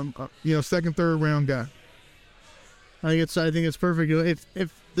 second, third round guy. I think it's perfect.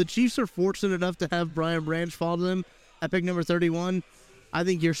 If the Chiefs are fortunate enough to have Brian Branch fall to them at pick number 31, I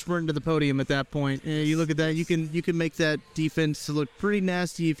think you're sprinting to the podium at that point. And you look at that, you can make that defense to look pretty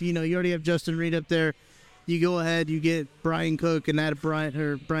nasty. If you already have Justin Reed up there, you go ahead, you get Brian Cook and add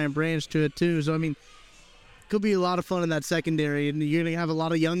Brian Branch to it too. So I mean, could be a lot of fun in that secondary, and you're gonna have a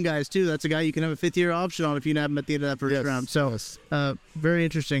lot of young guys too. That's a guy you can have a 5th-year option on if you have him at the end of that first round. So very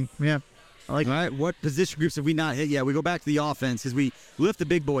interesting. Yeah. All right, what position groups have we not hit yet? We go back to the offense because we left the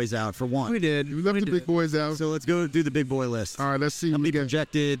big boys out for one. We did. We left the big boys out. So let's go do the big boy list. All right, let's see. How many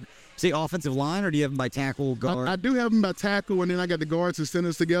projected, say, offensive line, or do you have them by tackle, guard? I do have them by tackle, and then I got the guards and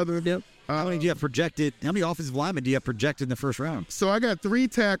centers together. Yep. How many do you have projected? How many offensive linemen do you have projected in the first round? So I got 3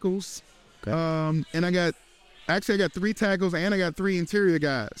 tackles, and I got 3 tackles, and I got 3 interior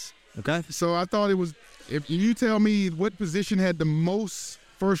guys. Okay. So I thought it was, if you tell me what position had the most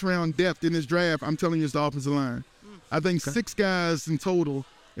first-round depth in this draft, I'm telling you it's the offensive line. I think 6 guys in total,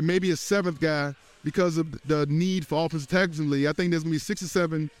 and maybe a 7th guy because of the need for offensive tackles in the league. I think there's going to be 6 or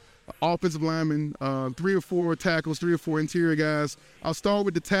 7 offensive linemen, 3 or 4 tackles, 3 or 4 interior guys. I'll start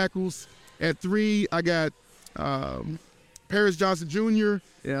with the tackles. At 3, I got Paris Johnson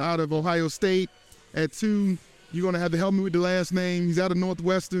Jr. Out of Ohio State. At 2, you're going to have to help me with the last name. He's out of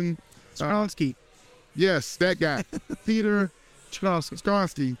Northwestern. Skronsky. Yes, that guy. Peter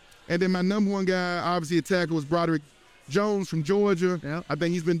Skronsky. And then my number 1 guy, obviously a tackle, is Broderick Jones from Georgia. Yep. I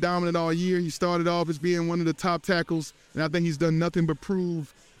think he's been dominant all year. He started off as being one of the top tackles, and I think he's done nothing but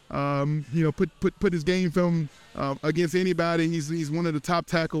prove, put his game film against anybody. He's one of the top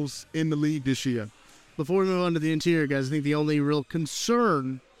tackles in the league this year. Before we move on to the interior guys, I think the only real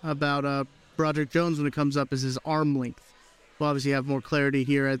concern about Broderick Jones when it comes up is his arm length. We'll obviously have more clarity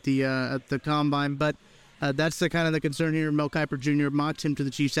here at the combine, but that's the kind of the concern here. Mel Kiper Jr. mocked him to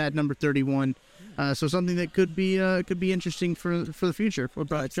the Chiefs at number 31. So something that could be interesting for the future for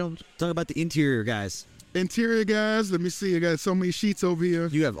Broderick Jones. Talk about the interior guys. Interior guys, let me see. I got so many sheets over here.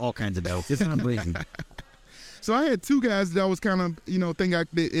 You have all kinds of notes. It's unbelievable. So I had 2 guys that I was kind of, think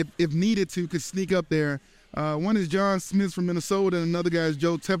if needed to, could sneak up there. One is John Smith from Minnesota, and another guy is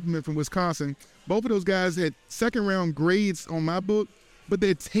Joe Templeman from Wisconsin. Both of those guys had second-round grades on my book, but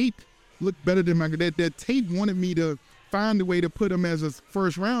their tape looked better than my grade. Their tape wanted me to find a way to put them as a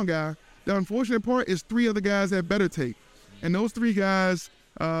first-round guy. The unfortunate part is 3 other guys had better tape. And those 3 guys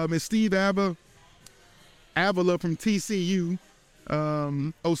is Steve Avila from TCU,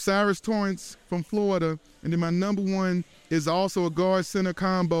 Osiris Torrance from Florida, and then my number 1 is also a guard-center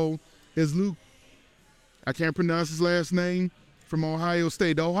combo, is Luke, I can't pronounce his last name, from Ohio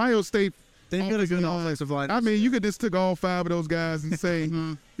State. The Ohio State, they've got a good offensive line. I mean, you could just took all 5 of those guys and say,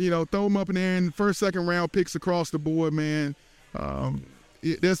 throw them up in there in first, second round picks across the board, man.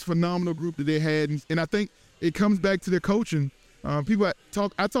 That's a phenomenal group that they had, and I think it comes back to their coaching. I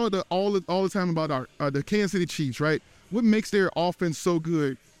talk all the time about the Kansas City Chiefs, right? What makes their offense so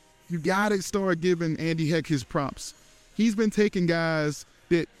good? You got to start giving Andy Heck his props. He's been taking guys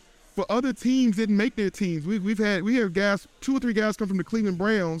that for other teams didn't make their teams. We have guys, 2 or 3 guys come from the Cleveland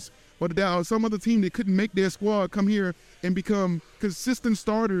Browns or some other team that couldn't make their squad come here and become consistent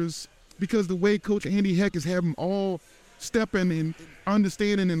starters because the way Coach Andy Heck is having them all stepping and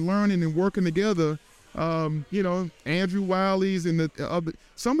understanding and learning and working together. Andrew Wiley's and the other.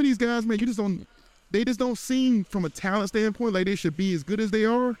 Some of these guys, man, they just don't seem from a talent standpoint like they should be as good as they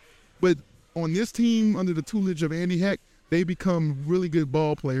are. But on this team, under the tutelage of Andy Heck, they become really good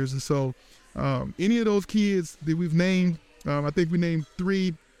ball players. And so any of those kids that we've named, I think we named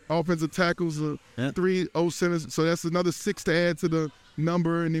 3 offensive tackles, 3 centers. So that's another 6 to add to the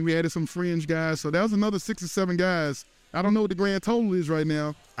number. And then we added some fringe guys. So that was another 6 or 7 guys. I don't know what the grand total is right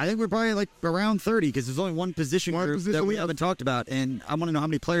now. I think we're probably like around 30 because there's only one position that we haven't talked about. And I want to know how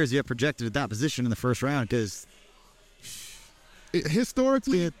many players you have projected at that position in the first round because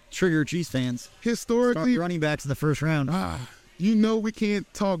historically, trigger Chiefs fans. Historically, running backs in the first round. We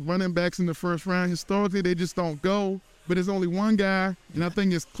can't talk running backs in the first round. Historically, they just don't go. But there's only one guy, and I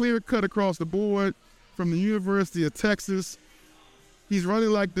think it's clear cut across the board from the University of Texas. He's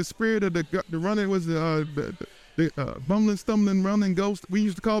running like the spirit of the running was the bumbling, stumbling, running ghost. We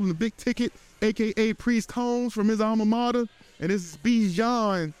used to call him the Big Ticket, a.k.a. Priest Holmes from his alma mater. And this is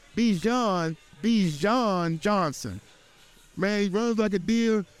Bijan Johnson. Man, he runs like a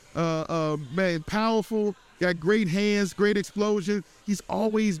deer. Man, powerful, got great hands, great explosion. He's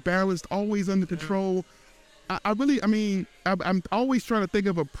always balanced, always under control. I'm always trying to think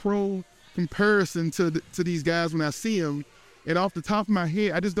of a pro comparison to these guys when I see them. And off the top of my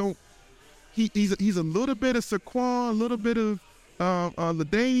head, I just don't. He's a little bit of Saquon, a little bit of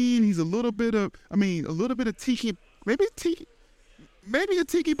LaDainian. He's a little bit of Tiki, maybe a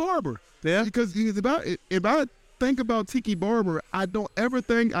Tiki Barber. Yeah. Because if I think about Tiki Barber, I don't ever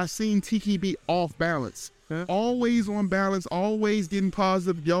think I've seen Tiki be off balance. Yeah. Always on balance, always getting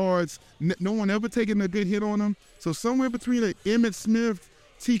positive yards. No one ever taking a good hit on him. So somewhere between an Emmitt Smith,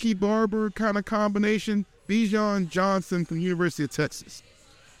 Tiki Barber kind of combination, Bijan Johnson from the University of Texas.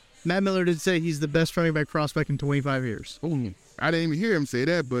 Matt Miller did say he's the best running back prospect in 25 years. Ooh, I didn't even hear him say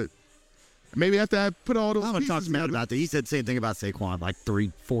that, but maybe after I put all those I'm going to talk to Matt about that. He said the same thing about Saquon like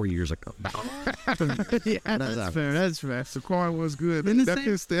 3-4 years ago. Yeah, that's fair. Saquon was good.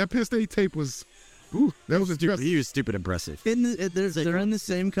 That Penn State tape was... Ooh, that was impressive. He was stupid impressive. They're in the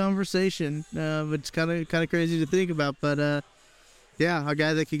same conversation, but it's kind of crazy to think about. But, a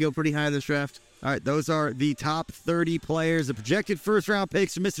guy that could go pretty high in this draft. All right, those are the top 30 players, the projected first-round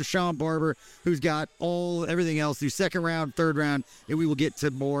picks from Mr. Sean Barber, who's got everything else through second round, third round, and we will get to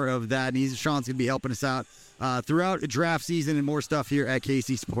more of that. And Sean's going to be helping us out throughout the draft season and more stuff here at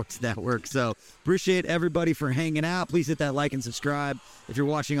KC Sports Network. So appreciate everybody for hanging out. Please hit that like and subscribe. If you're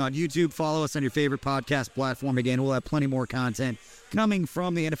watching on YouTube, follow us on your favorite podcast platform. Again, we'll have plenty more content coming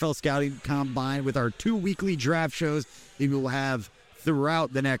from the NFL Scouting Combine with our 2 weekly draft shows that we will have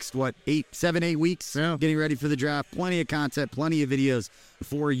throughout the next, 7-8 weeks, getting ready for the draft. Plenty of content, plenty of videos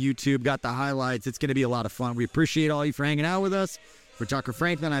for YouTube. Got the highlights. It's going to be a lot of fun. We appreciate all you for hanging out with us. For Tucker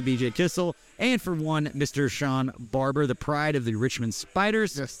Franklin, I'm BJ Kissel. And for one, Mr. Sean Barber, the pride of the Richmond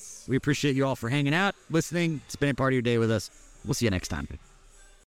Spiders. Yes. We appreciate you all for hanging out, listening, spending part of your day with us. We'll see you next time.